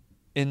be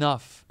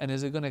enough, and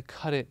is it going to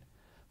cut it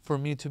for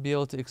me to be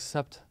able to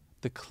accept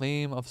the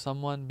claim of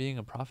someone being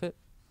a prophet?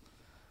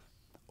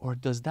 Or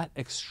does that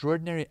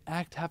extraordinary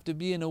act have to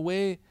be in a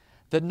way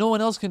that no one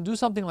else can do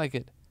something like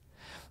it?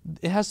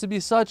 It has to be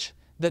such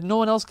that no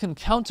one else can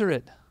counter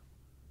it.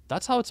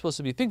 That's how it's supposed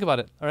to be. Think about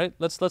it. All right,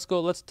 let's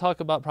talk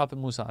about Prophet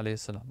Musa alayhi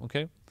salam.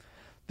 Okay,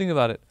 think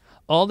about it.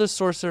 All the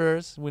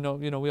sorcerers, we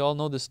all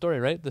know this story,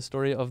 right? The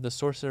story of the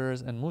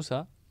sorcerers and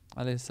Musa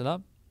alayhi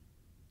salam.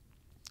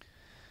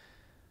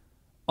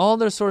 All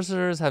their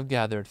sorcerers have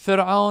gathered.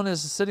 Fir'aun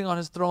is sitting on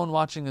his throne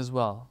watching as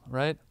well,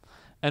 right?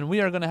 And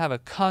we are going to have a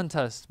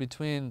contest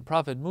between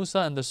Prophet Musa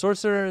and the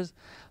sorcerers.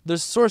 The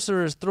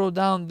sorcerers throw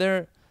down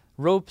their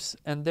ropes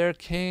and their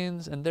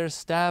canes and their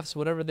staffs,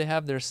 whatever they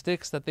have, their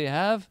sticks that they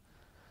have,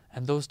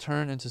 and those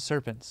turn into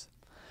serpents.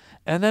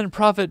 And then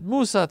Prophet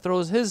Musa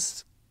throws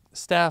his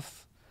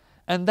staff,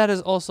 and that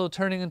is also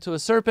turning into a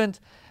serpent.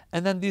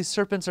 And then these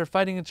serpents are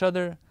fighting each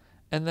other,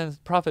 and then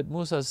Prophet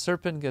Musa's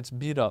serpent gets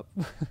beat up.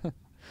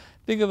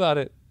 Think about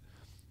it.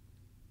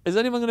 Is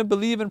anyone going to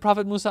believe in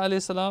Prophet Musa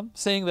alayhi salam,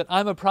 saying that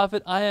I'm a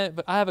prophet, I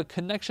have a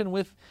connection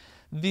with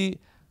the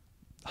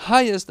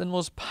highest and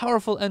most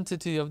powerful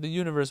entity of the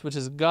universe, which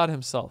is God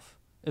himself?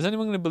 Is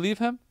anyone going to believe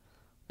him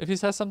if he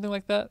says something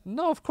like that?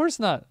 No, of course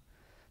not.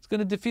 It's going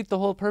to defeat the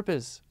whole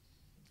purpose.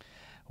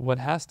 What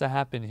has to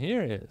happen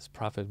here is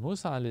Prophet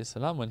Musa alayhi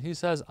salam, when he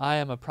says, I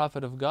am a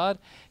prophet of God,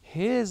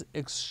 his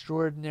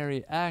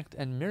extraordinary act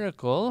and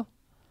miracle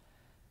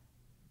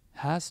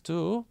has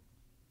to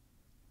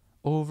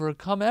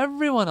overcome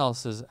everyone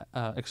else's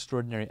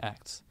extraordinary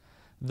acts.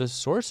 The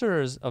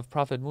sorcerers of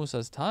Prophet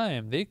Musa's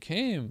time, they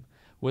came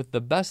with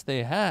the best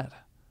they had.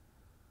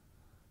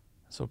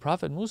 So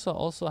Prophet Musa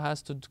also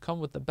has to come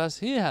with the best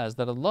he has,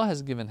 that Allah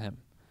has given him.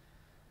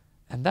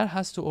 And that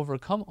has to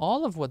overcome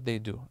all of what they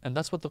do. And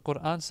that's what the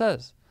Quran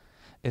says.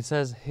 It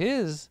says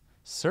his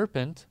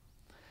serpent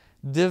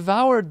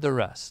devoured the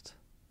rest,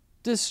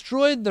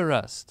 destroyed the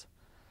rest.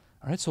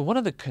 All right, so one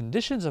of the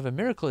conditions of a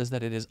miracle is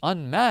that it is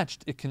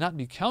unmatched. It cannot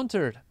be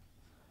countered.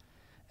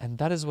 And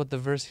that is what the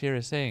verse here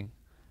is saying.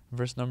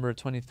 Verse number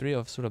 23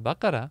 of Surah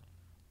Baqarah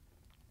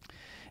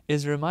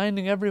is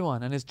reminding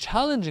everyone and is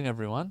challenging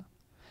everyone.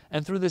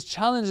 And through this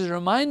challenge is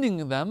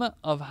reminding them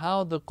of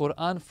how the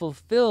Quran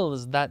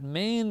fulfills that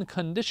main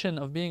condition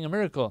of being a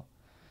miracle,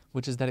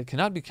 which is that it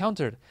cannot be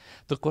countered.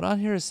 The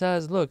Quran here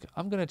says, look,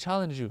 I'm going to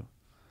challenge you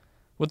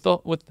with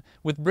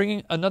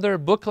bringing another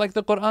book like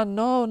the Quran.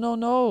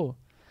 No.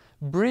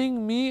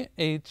 Bring me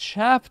a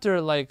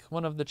chapter like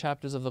one of the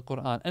chapters of the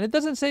Quran. And it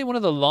doesn't say one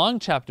of the long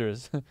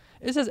chapters.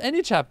 It says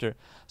any chapter.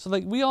 So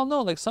like we all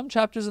know, like some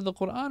chapters of the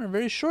Quran are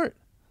very short.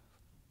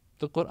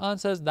 The Quran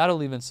says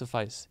that'll even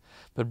suffice.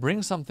 But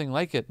bring something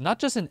like it, not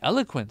just in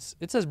eloquence.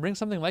 It says bring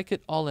something like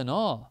it all in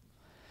all.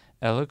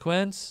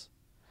 Eloquence,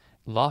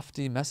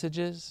 lofty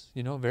messages,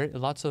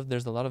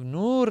 there's a lot of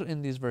nur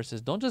in these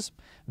verses. Don't just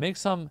make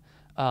some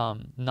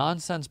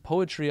nonsense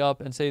poetry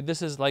up and say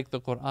this is like the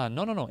Quran.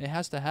 No. It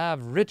has to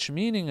have rich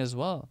meaning as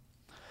well.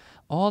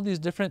 All these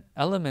different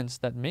elements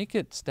that make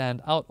it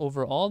stand out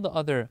over all the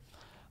other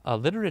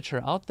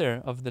literature out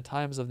there of the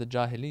times of the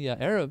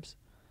Jahiliyyah Arabs.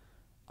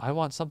 I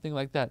want something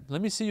like that.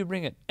 Let me see you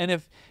bring it. And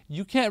if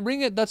you can't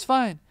bring it, that's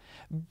fine.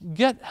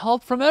 Get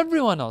help from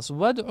everyone else.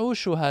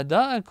 وَادْعُوا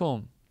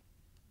شُهَدَاءَكُمْ.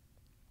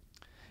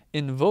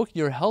 Invoke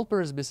your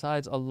helpers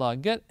besides Allah.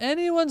 Get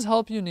anyone's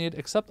help you need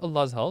except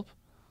Allah's help.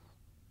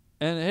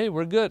 And hey,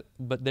 we're good.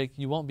 But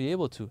you won't be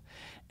able to.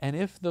 And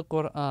if the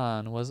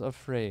Quran was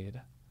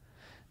afraid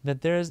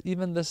that there is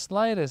even the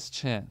slightest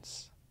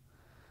chance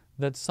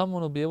that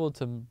someone will be able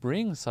to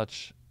bring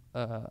such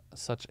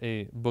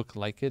a book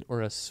like it,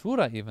 or a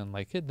surah even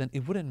like it, then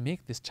it wouldn't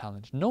make this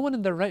challenge. No one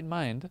in their right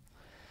mind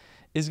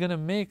is going to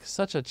make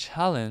such a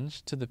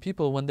challenge to the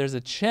people when there's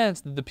a chance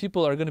that the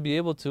people are going to be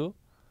able to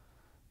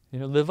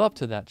live up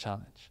to that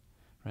challenge,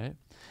 right?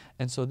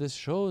 And so this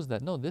shows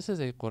that no, this is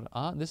a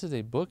Quran, this is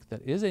a book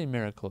that is a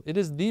miracle. It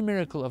is the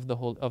miracle of the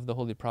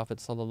Holy Prophet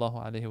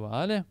sallallahu alaihi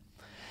wasallam,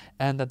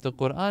 and that the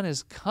Quran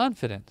is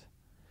confident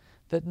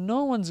that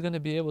no one's going to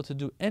be able to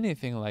do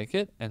anything like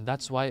it, and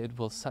that's why it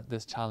will set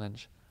this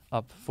challenge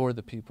up for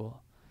the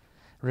people.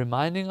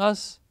 Reminding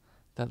us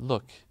that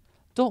look,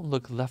 don't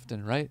look left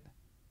and right.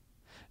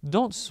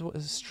 Don't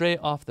stray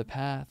off the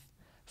path.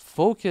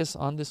 Focus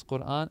on this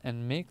Quran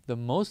and make the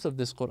most of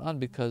this Quran,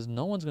 because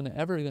no one's going to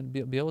ever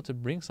be able to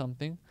bring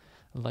something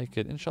like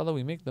it. Inshallah,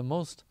 we make the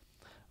most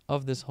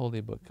of this holy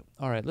book.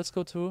 All right, let's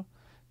go to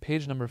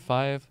page number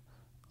 5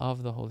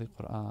 of the Holy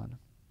Quran.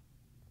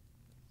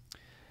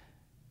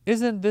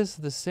 Isn't this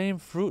the same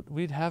fruit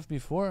we'd have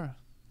before?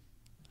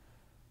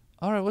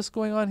 All right, what's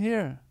going on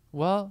here?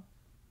 Well,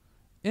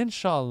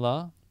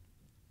 inshallah,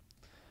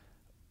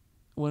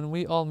 when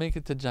we all make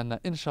it to Jannah,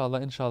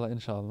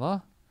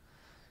 inshallah,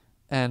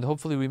 and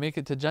hopefully we make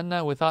it to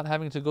Jannah without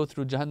having to go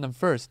through Jahannam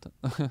first.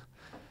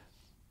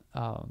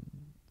 And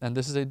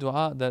this is a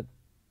dua that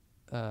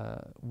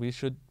we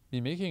should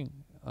be making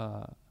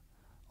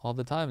all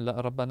the time.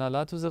 رَبَّنَا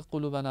لَا تُزِغْ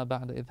قُلُوبَنَا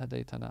بَعْدَ إِذْ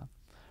هَدَيْتَنَا.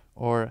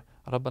 Or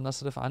رَبَّنَا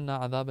اصْرِفْ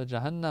عَنَّا عَذَابَ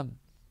جَهَنَّمَ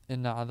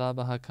إِنَّ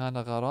عَذَابَهَا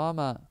كَانَ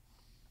غَرَامًا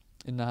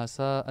إِنَّهَا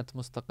سَاءَتْ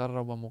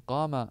مُسْتَقَرًّا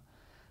وَمُقَامًا.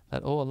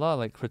 That, oh Allah,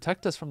 like,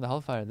 protect us from the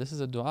hellfire. This is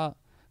a dua.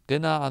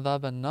 قِنَا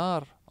عَذَابَ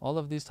النَّارِ. All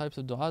of these types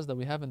of du'as that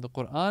we have in the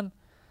Quran,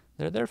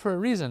 they're there for a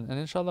reason. And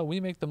inshallah, we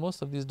make the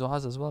most of these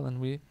du'as as well, and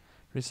we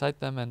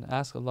recite them and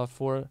ask Allah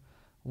for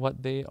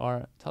what they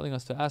are telling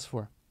us to ask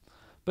for.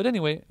 But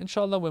anyway,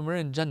 inshallah, when we're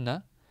in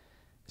Jannah,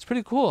 it's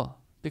pretty cool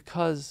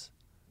because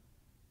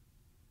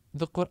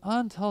the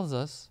Quran tells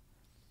us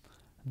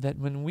that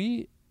when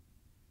we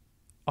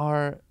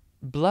are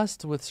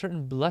blessed with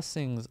certain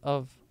blessings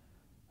of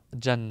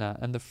Jannah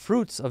and the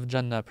fruits of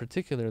Jannah,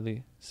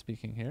 particularly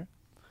speaking here,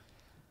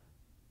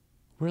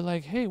 we're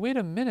like, hey, wait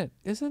a minute,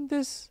 isn't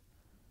this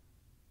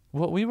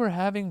what we were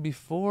having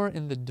before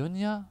in the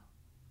dunya?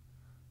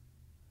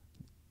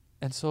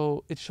 And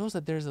so it shows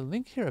that there's a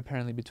link here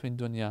apparently between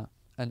dunya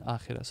and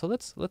akhirah. So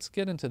let's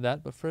get into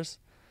that, but first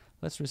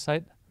let's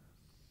recite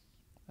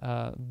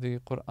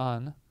the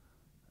Quran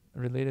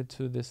related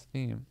to this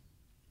theme.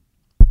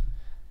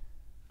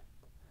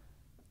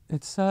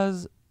 It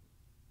says,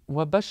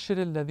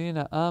 وَبَشِّرِ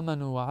الَّذِينَ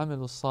آمَنُوا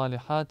وَعَمِلُوا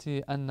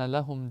الصَّالِحَاتِ أَنَّ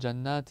لَهُمْ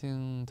جَنَّاتٍ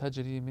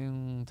تَجْرِي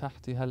مِنْ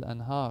تَحْتِهَا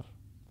الْأَنْهَارُ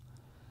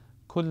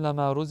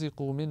كُلَّمَا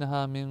رُزِقُوا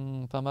مِنْهَا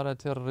مِنْ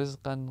ثَمَرَةٍ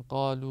رِزْقًا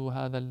قَالُوا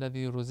هَذَا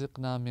الَّذِي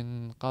رُزِقْنَا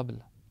مِنْ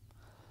قَبْلُ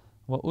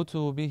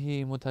وَأُتُوا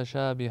بِهِ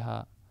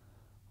مُتَشَابِهًا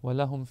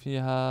وَلَهُمْ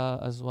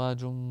فِيهَا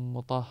أَزْوَاجٌ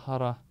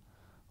مُطَهَّرَةٌ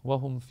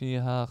وَهُمْ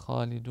فِيهَا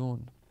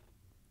خَالِدُونَ.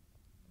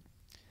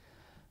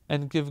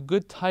 And give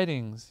good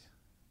tidings,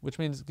 which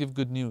means give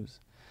good news.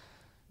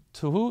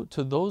 To who?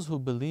 To those who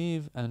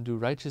believe and do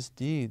righteous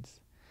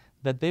deeds,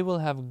 that they will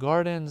have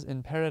gardens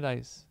in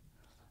paradise,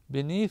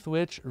 beneath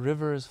which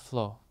rivers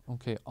flow.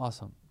 Okay,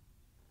 awesome.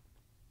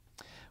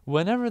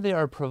 Whenever they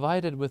are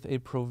provided with a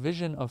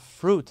provision of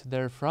fruit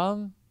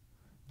therefrom,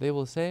 they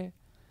will say,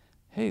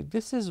 hey,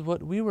 this is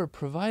what we were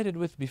provided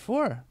with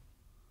before.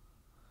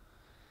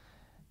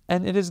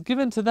 And it is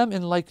given to them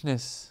in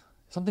likeness.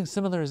 Something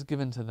similar is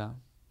given to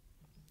them.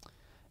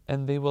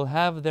 And they will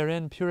have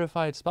therein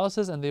purified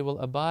spouses, and they will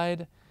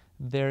abide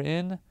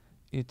therein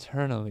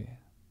eternally.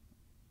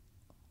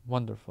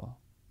 Wonderful.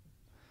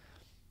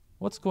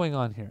 What's going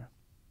on here?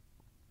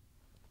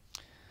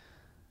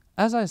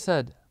 As I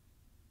said,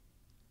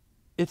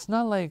 it's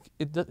not like,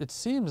 it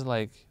seems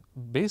like,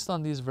 based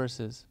on these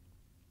verses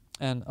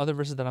and other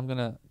verses that I'm going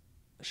to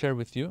share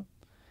with you,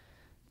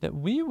 that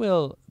we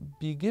will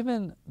be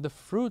given the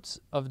fruits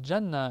of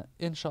Jannah,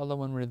 inshallah,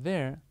 when we're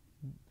there.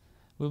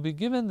 We'll be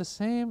given the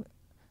same,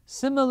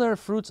 similar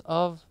fruits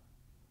of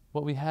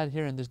what we had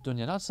here in this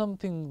dunya, not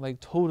something like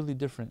totally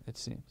different, it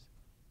seems.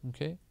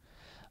 Okay?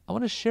 I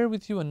want to share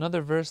with you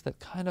another verse that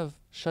kind of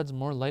sheds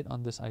more light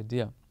on this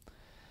idea.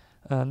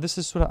 This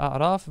is Surah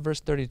A'raf,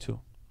 verse 32.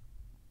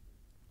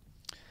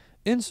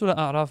 In Surah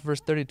A'raf, verse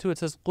 32, it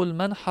says, قُلْ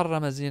مَنْ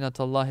حَرَّمَ زِينَةَ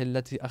اللَّهِ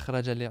الَّتِي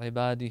أَخْرَجَ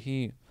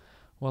لِعِبَادِهِ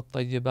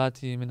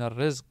وَالطَّيِّبَاتِ مِنَ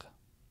الرِّزْقِ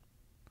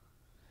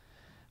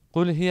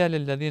قُلْ هِيَ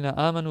لِلَّذِينَ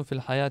آمَنُوا فِي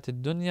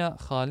الْحَيَاةِ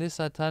الدُّنْيَا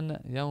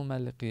خَالِصَةً يَوْمَ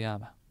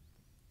الْقِيَامَةِ.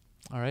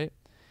 Alright?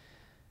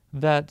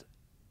 That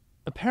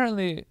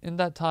apparently in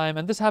that time,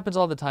 and this happens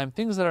all the time,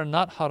 things that are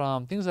not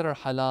haram, things that are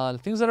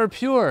halal, things that are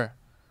pure,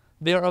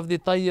 they are of the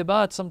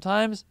tayyibat.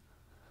 Sometimes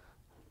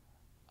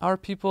our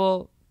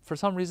people, for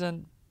some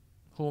reason,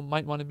 who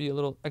might want to be a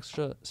little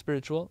extra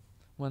spiritual,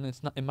 when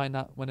it might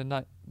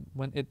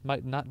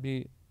not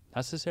be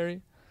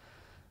necessary,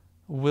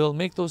 will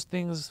make those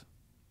things,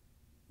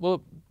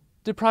 will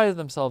deprive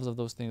themselves of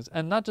those things.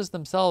 And not just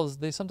themselves,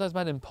 they sometimes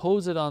might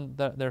impose it on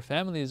their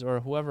families or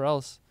whoever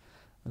else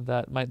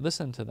that might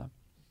listen to them.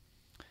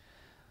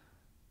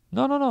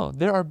 No.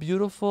 There are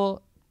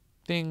beautiful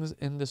things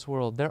in this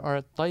world. There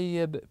are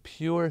tayyib,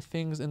 pure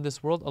things in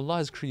this world Allah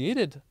has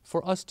created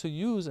for us to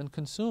use and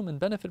consume and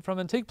benefit from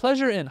and take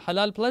pleasure in,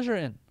 halal pleasure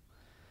in.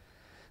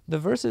 The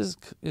verse it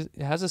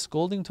has a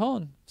scolding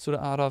tone. Surah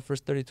A'raf,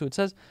 verse 32. It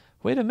says,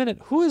 wait a minute,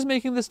 who is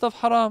making this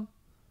stuff haram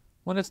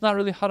when it's not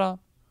really haram?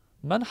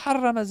 Man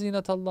harrama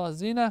zinat Allah.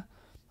 Zina,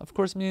 of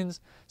course, means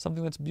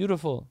something that's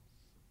beautiful,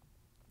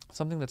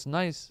 something that's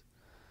nice,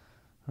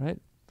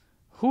 right?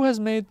 Who has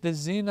made the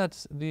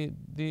zinat,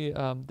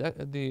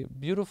 the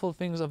beautiful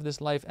things of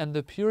this life and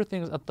the pure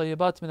things,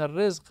 at-tayyibat min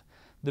al-rizq,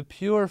 the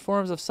pure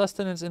forms of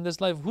sustenance in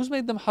this life? Who's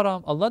made them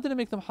haram? Allah didn't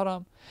make them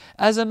haram.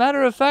 As a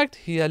matter of fact,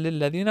 hiya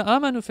lilladhina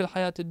amanu fil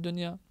hayati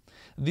dunya.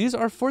 These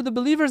are for the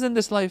believers in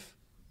this life.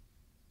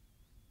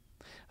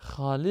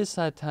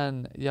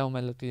 Khalisatan yawm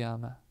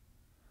al-qiyamah.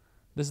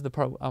 This is the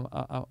part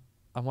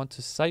I want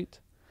to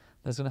cite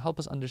that's going to help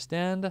us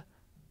understand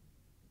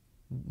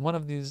one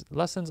of these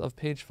lessons of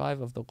page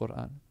 5 of the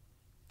Quran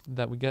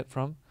that we get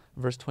from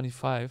verse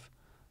 25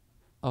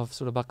 of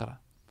Surah Baqarah.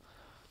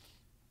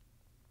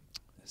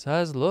 It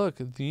says, look,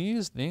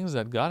 these things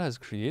that God has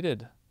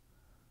created,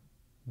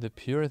 the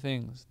pure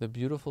things, the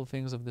beautiful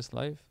things of this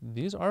life,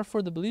 these are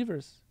for the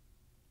believers.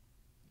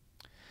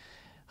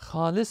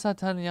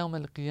 Khalisatan yawm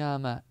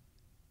al-qiyamah.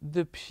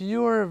 The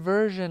pure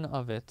version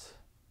of it,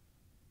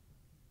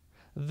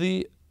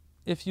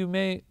 if you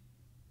may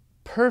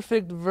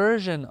perfect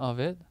version of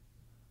it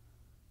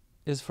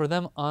is for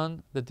them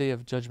on the day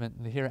of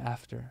judgment, the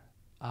hereafter.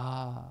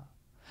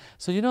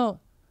 So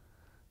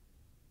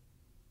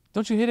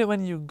don't you hate it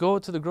when you go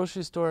to the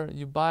grocery store,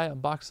 you buy a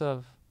box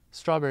of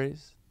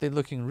strawberries, they're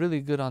looking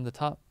really good on the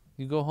top.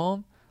 You go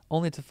home,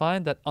 only to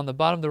find that on the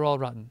bottom they're all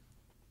rotten.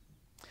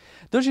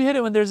 Don't you hate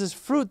it when there's this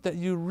fruit that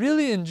you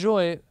really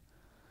enjoy,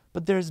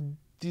 but there's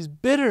these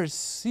bitter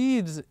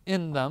seeds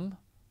in them,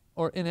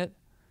 or in it,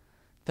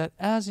 that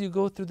as you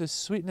go through the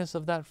sweetness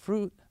of that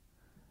fruit,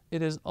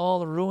 it is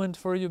all ruined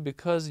for you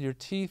because your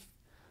teeth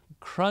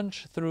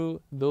crunch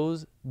through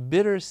those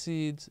bitter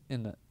seeds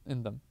in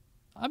them.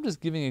 I'm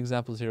just giving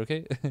examples here,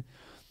 okay?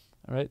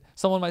 All right.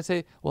 Someone might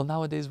say, well,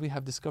 nowadays we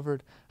have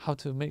discovered how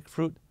to make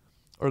fruit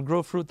or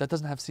grow fruit that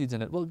doesn't have seeds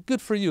in it. Well,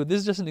 good for you. This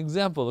is just an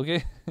example,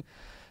 okay?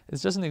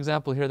 It's just an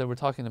example here that we're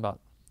talking about.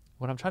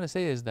 What I'm trying to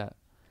say is that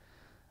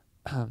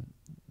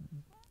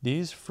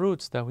these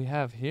fruits that we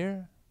have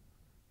here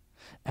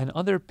and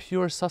other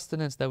pure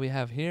sustenance that we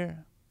have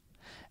here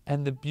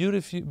and the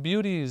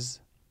beauties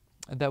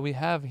that we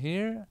have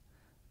here,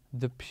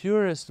 the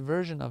purest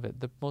version of it,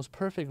 the most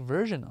perfect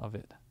version of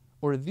it,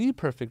 or the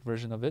perfect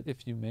version of it,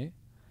 if you may,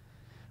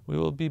 we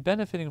will be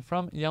benefiting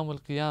from Yawm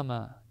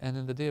al-Qiyamah and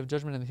in the day of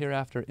judgment and the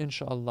hereafter,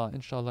 inshallah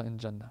in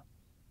Jannah.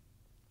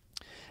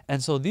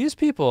 And so these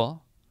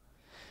people,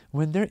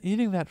 when they're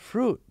eating that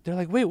fruit, they're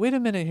like, wait a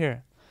minute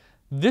here.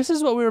 This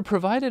is what we were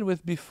provided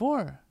with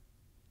before.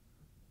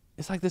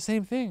 It's like the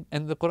same thing.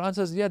 And the Quran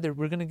says,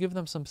 we're going to give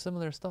them some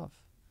similar stuff.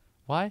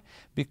 Why?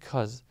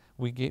 Because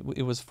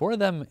it was for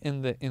them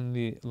in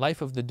the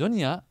life of the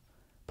dunya,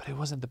 but it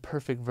wasn't the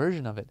perfect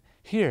version of it.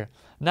 Here,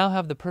 now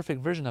have the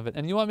perfect version of it.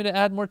 And you want me to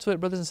add more to it,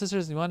 brothers and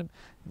sisters? You want to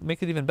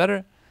make it even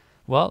better?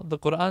 Well, the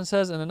Quran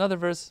says in another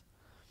verse,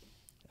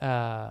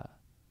 وَدَنَا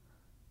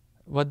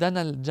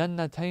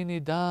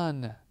الْجَنَّتَيْنِ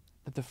دَانِ,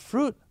 that the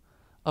fruit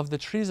of the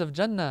trees of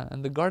Jannah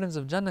and the gardens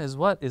of Jannah is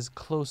what? Is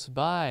close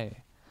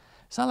by.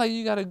 It's not like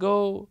you got to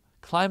go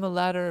climb a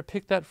ladder,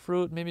 pick that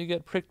fruit, maybe you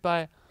get pricked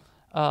by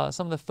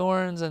some of the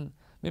thorns and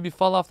maybe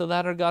fall off the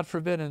ladder, God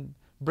forbid, and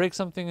break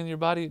something in your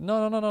body.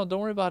 No, don't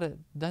worry about it.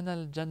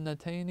 دَنَا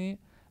الْجَنَّتَيْنِ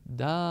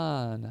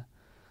دَانِ,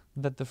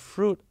 that the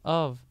fruit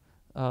of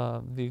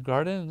the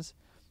gardens,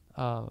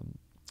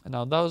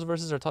 now those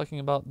verses are talking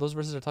about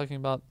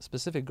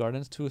specific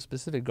gardens, 2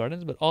 specific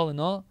gardens, but all in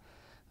all,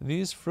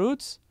 these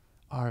fruits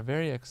are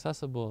very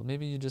accessible.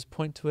 Maybe you just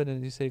point to it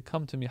and you say,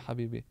 come to me,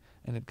 Habibi,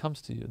 and it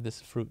comes to you, this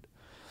fruit.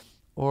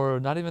 Or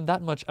not even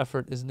that much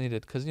effort is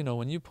needed, because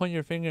when you point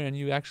your finger and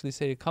you actually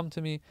say, come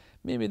to me,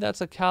 maybe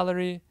that's a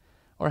calorie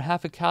or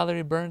half a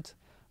calorie burnt.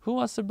 Who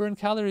wants to burn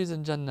calories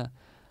in Jannah?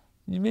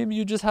 Maybe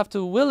you just have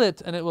to will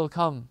it and it will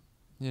come,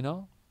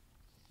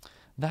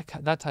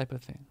 that type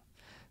of thing.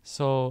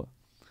 So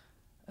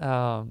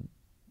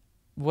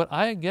what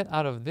I get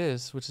out of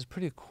this, which is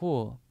pretty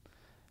cool,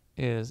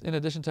 is, in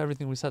addition to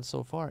everything we said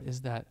so far,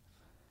 is that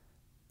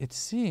it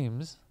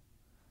seems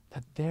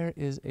that there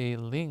is a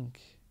link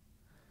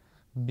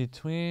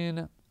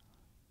between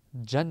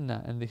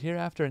Jannah and the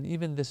hereafter and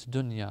even this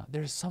dunya.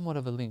 There's somewhat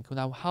of a link.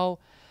 Now, how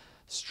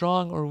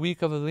strong or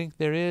weak of a link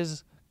there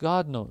is,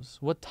 God knows.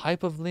 What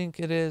type of link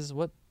it is,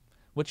 what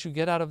you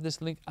get out of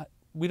this link,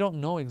 we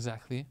don't know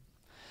exactly.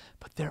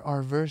 But there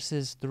are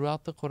verses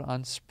throughout the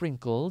Quran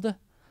sprinkled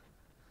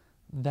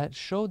that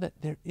show that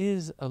there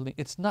is a link.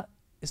 It's not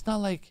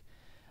like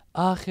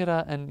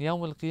Akhirah and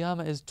Yawm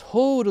al-Qiyamah is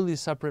totally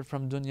separate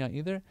from dunya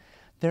either.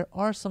 There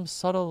are some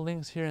subtle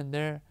links here and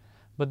there,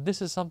 but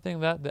this is something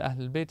that the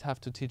Ahlul Bayt have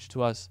to teach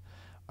to us.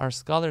 Our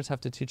scholars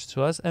have to teach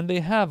to us, and they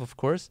have, of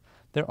course.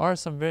 There are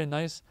some very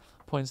nice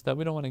points that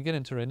we don't want to get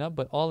into right now,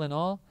 but all in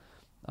all,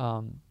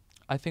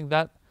 I think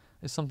that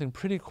is something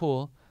pretty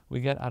cool we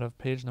get out of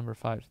page number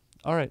 5.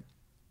 All right,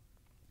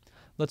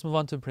 let's move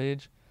on to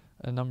page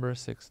number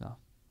 6 now.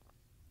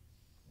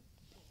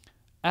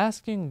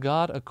 Asking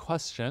God a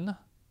question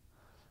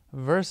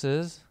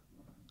versus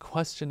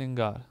questioning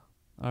God.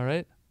 All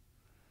right?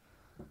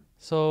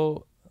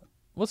 So,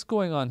 what's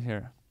going on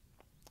here?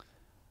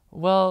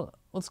 Well,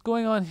 what's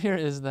going on here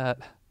is that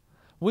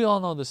we all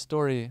know the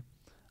story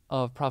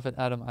of Prophet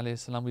Adam alayhi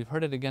salam. We've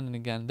heard it again and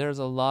again. There's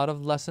a lot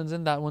of lessons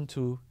in that one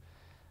too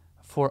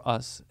for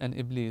us and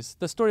Iblis.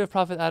 The story of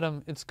Prophet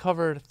Adam, it's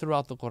covered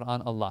throughout the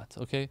Quran a lot,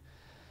 okay?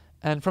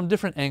 And from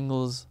different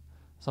angles,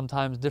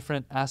 sometimes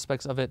different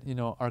aspects of it,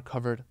 are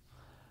covered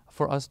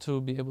for us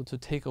to be able to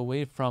take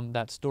away from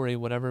that story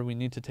whatever we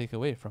need to take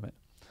away from it.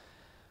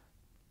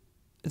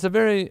 It's a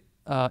very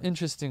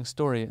interesting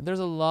story. There's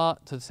a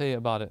lot to say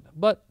about it.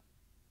 But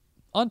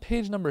on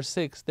page number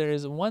 6, there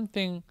is one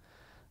thing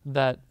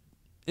that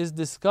is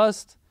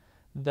discussed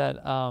that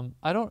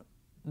I don't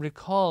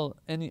recall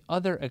any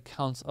other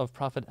accounts of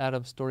Prophet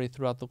Adam's story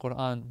throughout the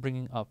Quran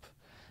bringing up.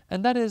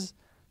 And that is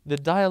the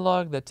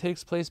dialogue that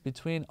takes place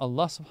between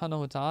Allah subhanahu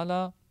wa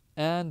ta'ala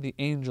and the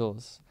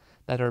angels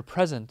that are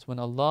present when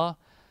Allah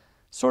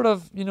sort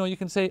of, you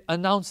can say,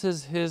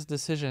 announces his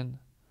decision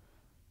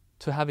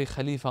to have a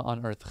Khalifa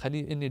on earth.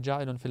 إِنِّي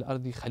جَاعِلٌ فِي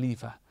الْأَرْضِ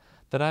خَلِيفَةً,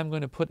 that I'm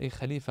going to put a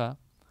Khalifa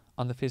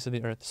on the face of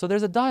the earth. So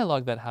there's a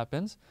dialogue that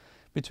happens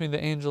between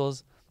the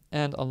angels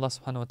and Allah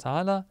subhanahu wa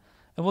ta'ala.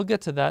 And we'll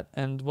get to that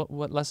and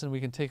what lesson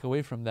we can take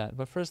away from that.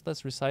 But first,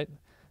 let's recite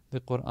the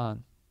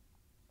Quran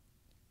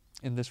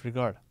in this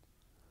regard.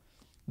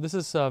 This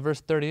is verse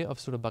 30 of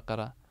Surah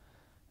Baqarah.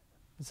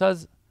 It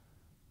says,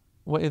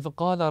 وَإِذْ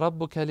قَالَ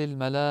رَبُّكَ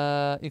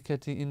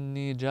لِلْمَلَائِكَةِ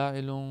إِنِّي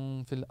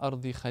جَاعِلٌ فِي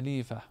الْأَرْضِ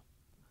خَلِيفَةً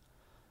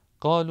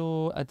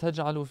قَالُوا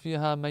أَتَجْعَلُ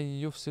فِيهَا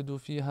مَن يُفْسِدُ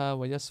فِيهَا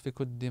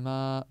وَيَسْفِكُ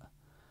الدِّمَاءَ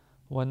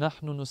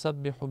وَنَحْنُ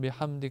نُسَبِّحُ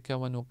بِحَمْدِكَ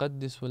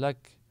وَنُقَدِّسُ لَكَ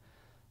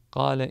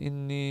قال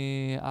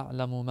إني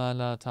أعلم ما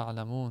لا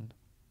تعلمون.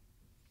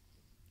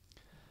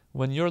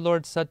 When your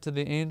Lord said to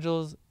the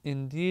angels,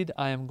 indeed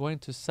I am going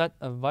to set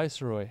a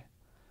viceroy,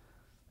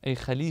 a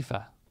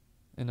khalifa,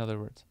 in other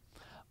words,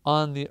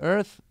 on the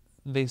earth,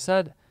 they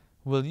said,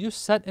 will you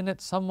set in it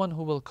someone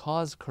who will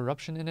cause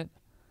corruption in it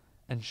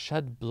and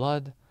shed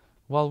blood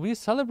while we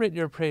celebrate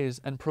your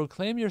praise and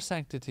proclaim your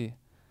sanctity?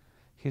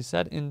 He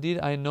said, indeed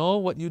I know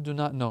what you do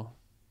not know.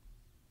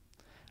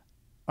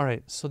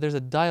 Alright, so there's a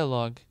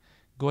dialogue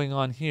going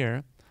on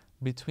here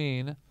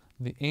between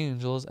the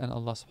angels and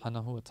Allah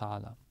subhanahu wa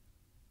ta'ala.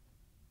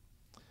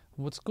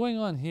 What's going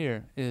on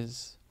here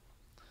is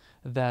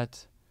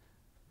that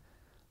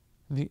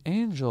the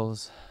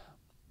angels,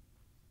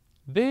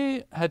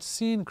 they had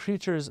seen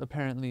creatures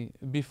apparently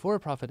before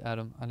Prophet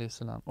Adam alayhi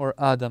salam, or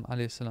Adam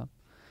alayhi salam.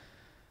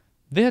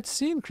 They had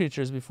seen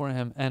creatures before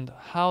him and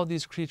how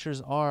these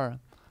creatures are.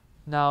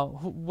 Now,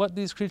 what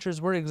these creatures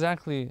were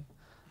exactly,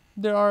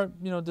 there are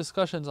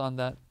discussions on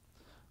that.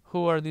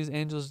 Who are these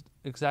angels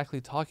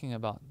exactly talking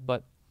about?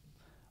 But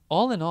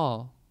all in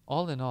all,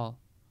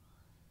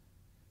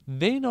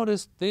 they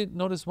noticed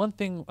one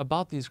thing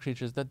about these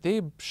creatures, that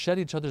they shed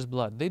each other's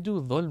blood. They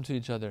do dhulm to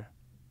each other.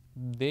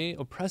 They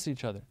oppress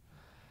each other.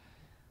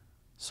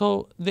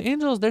 So the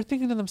angels, they're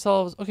thinking to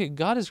themselves, okay,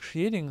 God is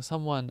creating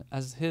someone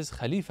as his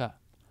khalifa.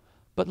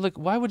 But look,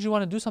 why would you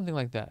want to do something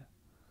like that?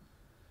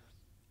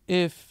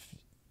 If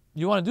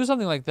you want to do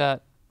something like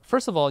that,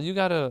 first of all, you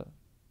got to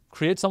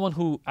create someone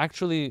who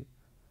actually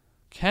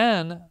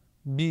can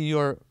be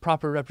your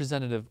proper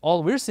representative.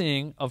 All we're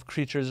seeing of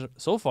creatures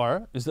so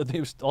far is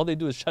that all they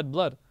do is shed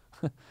blood.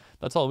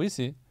 That's all we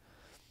see.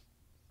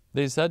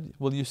 They said,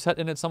 will you set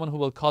in it someone who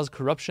will cause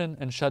corruption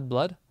and shed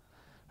blood?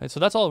 Right, so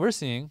that's all we're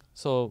seeing.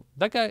 So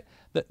that guy,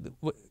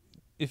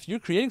 if you're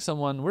creating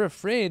someone, we're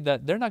afraid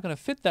that they're not going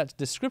to fit that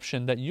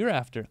description that you're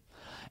after.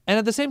 And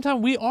at the same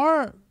time, we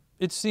are,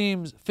 it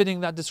seems,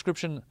 fitting that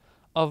description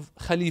of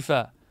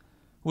Khalifa,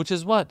 which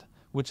is what?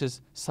 Which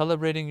is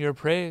celebrating your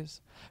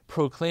praise,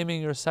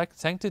 proclaiming your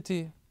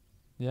sanctity.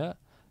 Yeah.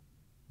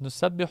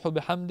 نُسَبِّحُ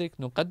بِحَمْدِكَ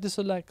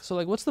نُقَدِّسُ لَكَ.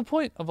 So what's the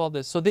point of all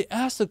this? So they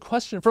asked the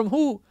question from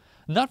who?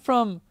 Not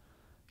from,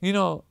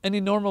 any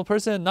normal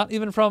person, not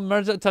even from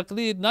marja'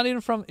 taqleed, not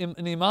even from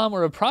an imam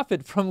or a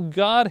prophet, from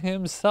God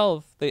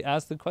himself. They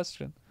asked the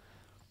question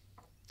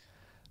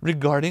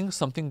regarding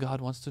something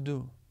God wants to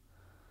do.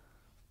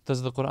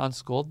 Does the Quran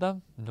scold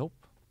them? Nope.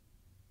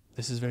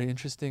 This is very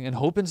interesting and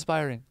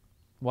hope-inspiring.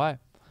 Why?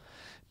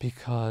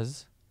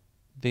 Because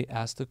they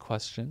asked the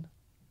question.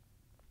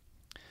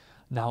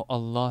 Now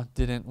Allah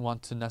didn't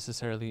want to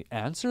necessarily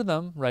answer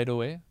them right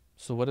away.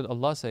 So what did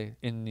Allah say?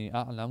 Inni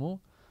a'lamu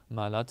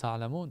ma la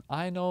ta'lamun.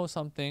 I know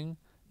something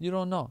you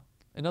don't know.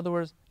 In other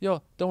words,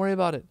 don't worry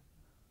about it.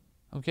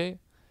 Okay?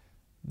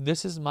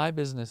 This is my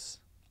business.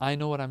 I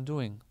know what I'm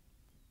doing.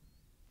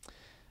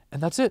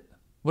 And that's it.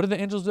 What did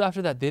the angels do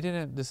after that? They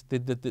didn't.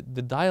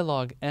 The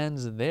dialogue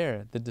ends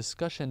there. The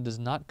discussion does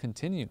not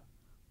continue.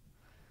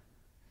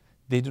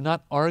 They do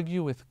not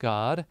argue with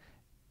God.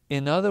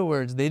 In other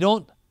words, they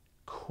don't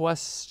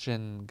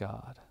question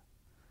God.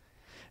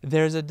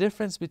 There's a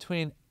difference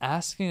between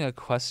asking a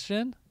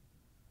question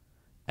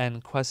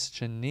and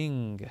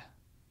questioning.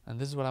 And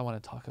this is what I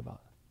want to talk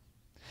about.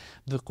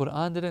 The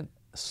Quran didn't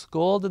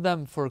scold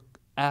them for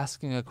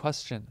asking a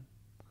question.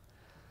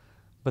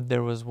 But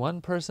there was one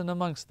person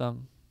amongst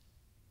them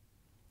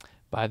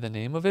by the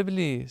name of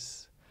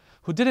Iblis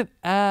who didn't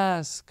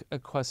ask a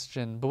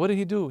question. But what did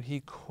he do?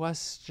 He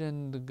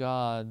questioned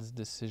God's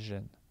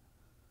decision.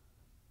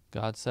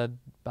 God said,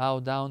 bow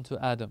down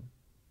to Adam.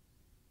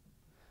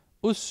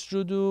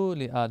 Usjudu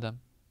li Adam.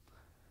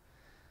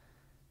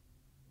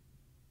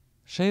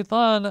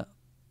 Shaitan,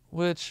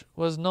 which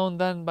was known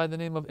then by the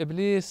name of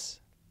Iblis,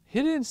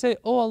 he didn't say,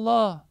 oh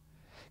Allah,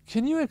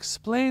 can you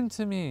explain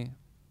to me,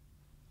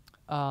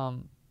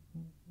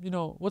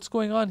 what's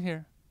going on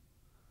here?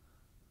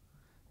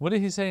 What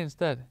did he say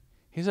instead?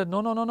 He said, no,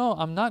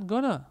 I'm not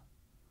gonna.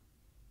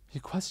 He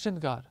questioned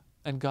God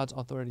and God's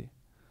authority.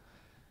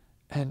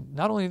 And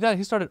not only that,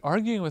 he started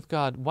arguing with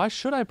God. Why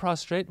should I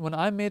prostrate when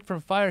I'm made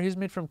from fire? He's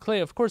made from clay.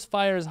 Of course,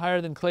 fire is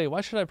higher than clay.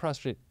 Why should I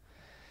prostrate?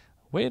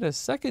 Wait a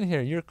second here.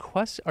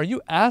 Are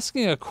you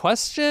asking a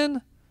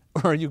question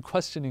or are you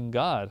questioning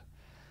God?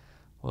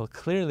 Well,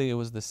 clearly it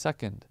was the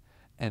second.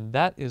 And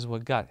that is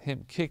what got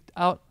him kicked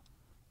out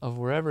of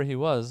wherever he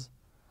was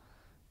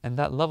and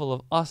that level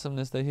of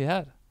awesomeness that he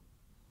had.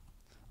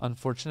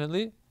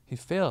 Unfortunately, he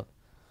failed.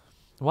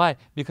 Why?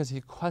 Because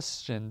he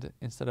questioned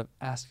instead of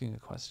asking a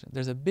question.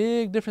 There's a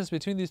big difference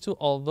between these two,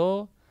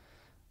 although,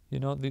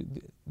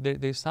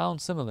 they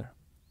sound similar,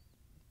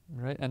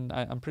 right? And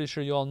I'm pretty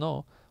sure you all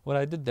know what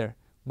I did there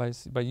by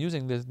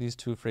using these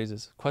two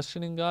phrases: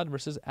 questioning God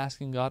versus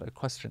asking God a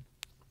question.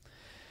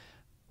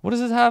 What does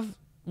this have?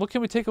 What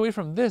can we take away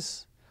from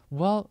this?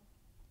 Well,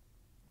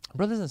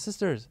 brothers and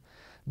sisters,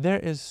 there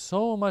is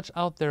so much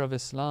out there of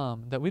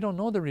Islam that we don't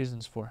know the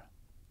reasons for.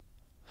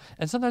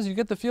 And sometimes you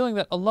get the feeling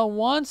that Allah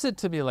wants it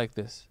to be like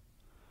this.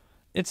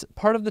 It's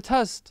part of the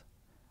test.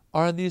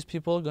 Are these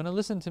people going to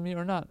listen to me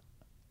or not?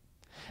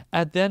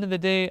 At the end of the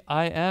day,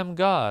 I am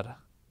God.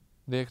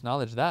 They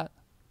acknowledge that.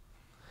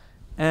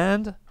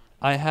 And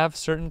I have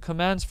certain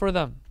commands for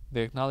them.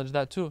 They acknowledge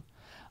that too.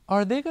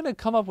 Are they going to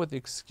come up with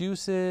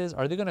excuses?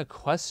 Are they going to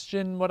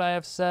question what I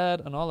have said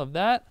and all of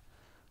that?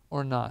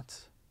 Or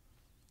not?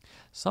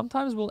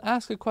 Sometimes we'll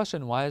ask a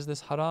question. Why is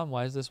this haram?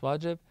 Why is this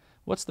wajib?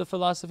 What's the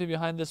philosophy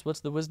behind this?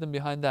 What's the wisdom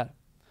behind that?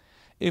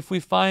 If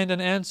we find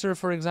an answer,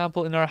 for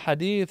example, in our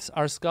hadiths,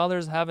 our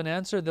scholars have an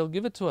answer, they'll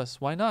give it to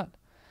us. Why not?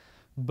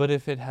 But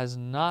if it has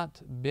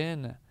not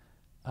been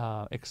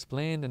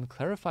explained and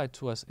clarified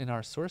to us in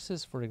our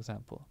sources, for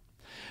example,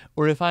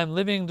 or if I'm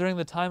living during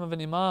the time of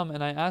an imam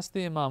and I ask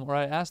the imam or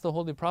I ask the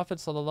Holy Prophet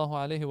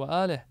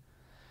ﷺ,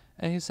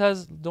 and he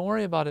says, don't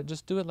worry about it,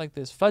 just do it like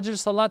this. Fajr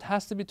salat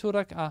has to be 2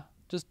 rak'ah.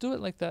 Just do it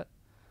like that.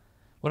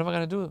 What am I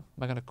going to do? Am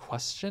I going to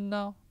question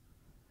now?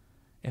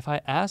 If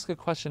I ask a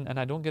question and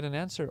I don't get an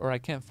answer or I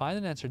can't find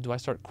an answer, do I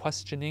start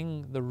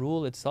questioning the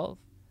rule itself?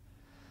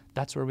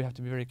 That's where we have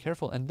to be very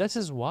careful. And this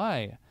is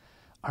why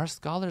our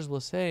scholars will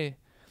say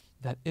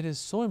that it is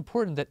so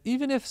important that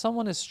even if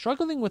someone is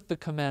struggling with the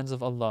commands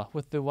of Allah,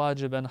 with the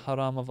wajib and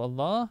haram of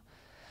Allah,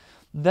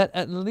 that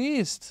at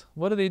least,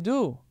 what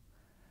do?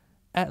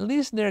 At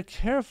least they're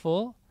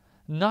careful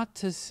not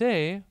to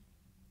say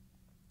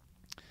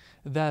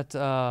that,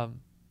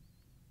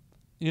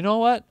 you know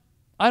what,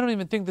 I don't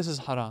even think this is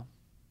haram.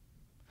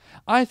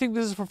 I think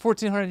this is from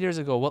 1400 years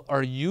ago. Well,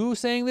 are you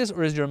saying this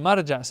or is your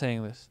marja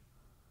saying this?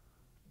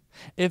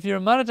 If your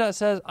marja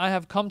says, I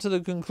have come to the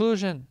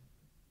conclusion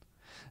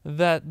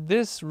that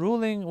this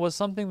ruling was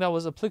something that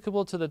was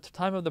applicable to the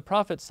time of the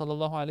Prophet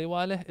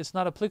ﷺ, it's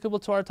not applicable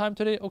to our time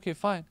today, okay,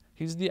 fine.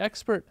 He's the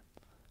expert,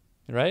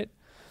 right?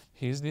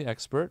 He's the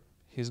expert.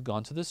 He's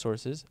gone to the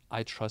sources.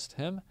 I trust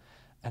him,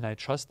 and I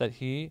trust that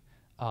he,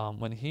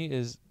 when he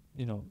is,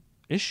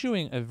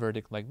 issuing a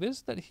verdict like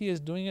this, that he is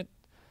doing it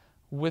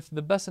with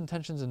the best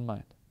intentions in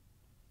mind,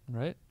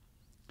 right?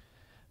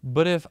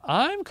 But if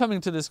I'm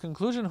coming to this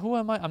conclusion, who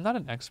am I? I'm not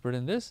an expert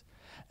in this,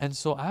 and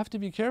so I have to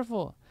be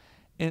careful.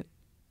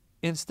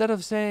 Instead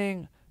of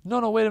saying,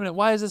 no, wait a minute,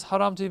 why is this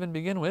haram to even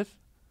begin with?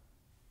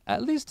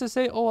 At least to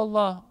say, oh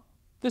Allah,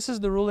 this is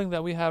the ruling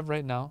that we have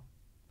right now.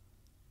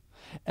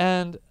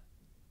 And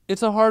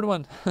it's a hard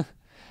one,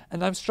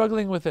 and I'm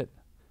struggling with it.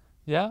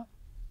 Yeah?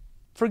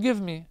 Forgive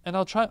me, and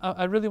I'll try.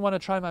 I really want to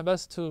try my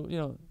best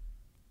to,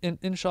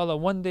 inshallah,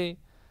 one day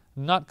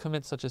not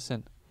commit such a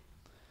sin.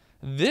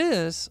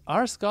 This,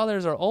 our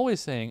scholars are always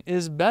saying,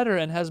 is better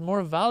and has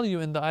more value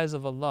in the eyes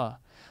of Allah.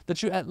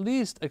 That you at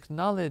least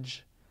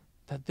acknowledge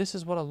that this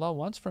is what Allah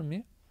wants from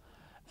me.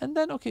 And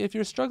then, okay, if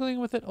you're struggling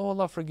with it, oh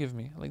Allah, forgive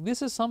me. Like,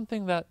 this is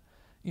something that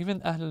even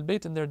Ahlul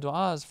Bayt in their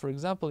du'as, for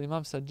example,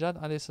 Imam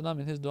Sajjad alayhi salam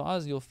in his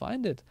du'as, you'll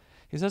find it.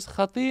 He says,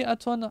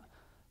 khati'atun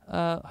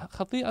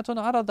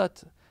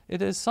aradat.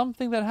 It is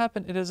something that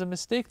happened. It is a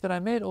mistake that I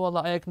made. Oh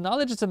Allah, I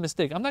acknowledge it's a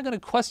mistake. I'm not going to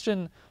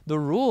question the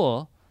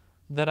rule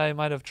that I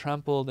might have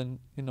trampled and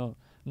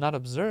not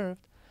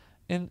observed.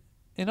 In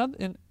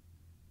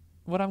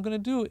what I'm going to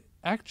do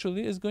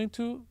actually is going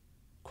to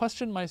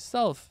question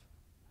myself.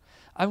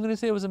 I'm going to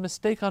say it was a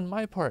mistake on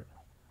my part,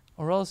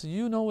 or else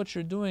you know what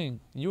you're doing.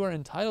 You are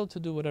entitled to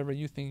do whatever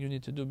you think you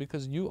need to do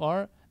because you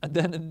are, at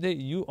the end of the day,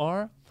 you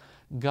are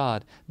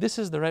God. This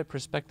is the right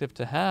perspective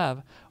to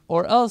have,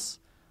 or else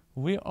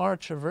we are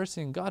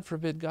traversing, God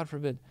forbid,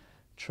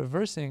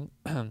 traversing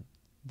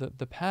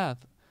the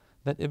path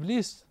that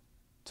Iblis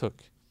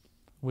took,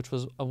 which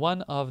was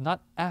one of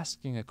not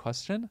asking a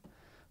question,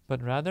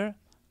 but rather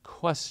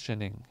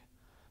questioning.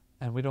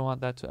 And we don't want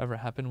that to ever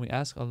happen. We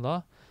ask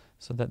Allah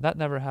so that that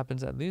never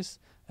happens at least,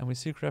 and we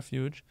seek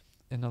refuge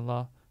in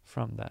Allah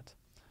from that.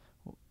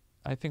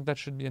 I think that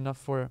should be enough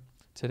for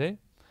today,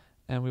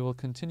 and we will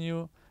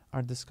continue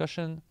our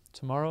discussion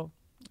tomorrow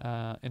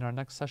in our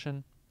next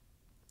session,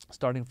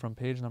 starting from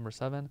page number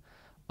 7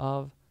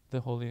 of the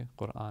Holy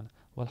Quran.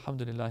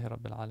 Walhamdulillahi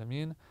Rabbil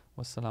Alameen.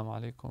 Wassalamu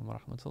alaikum wa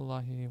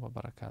rahmatullahi wa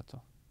barakatuh.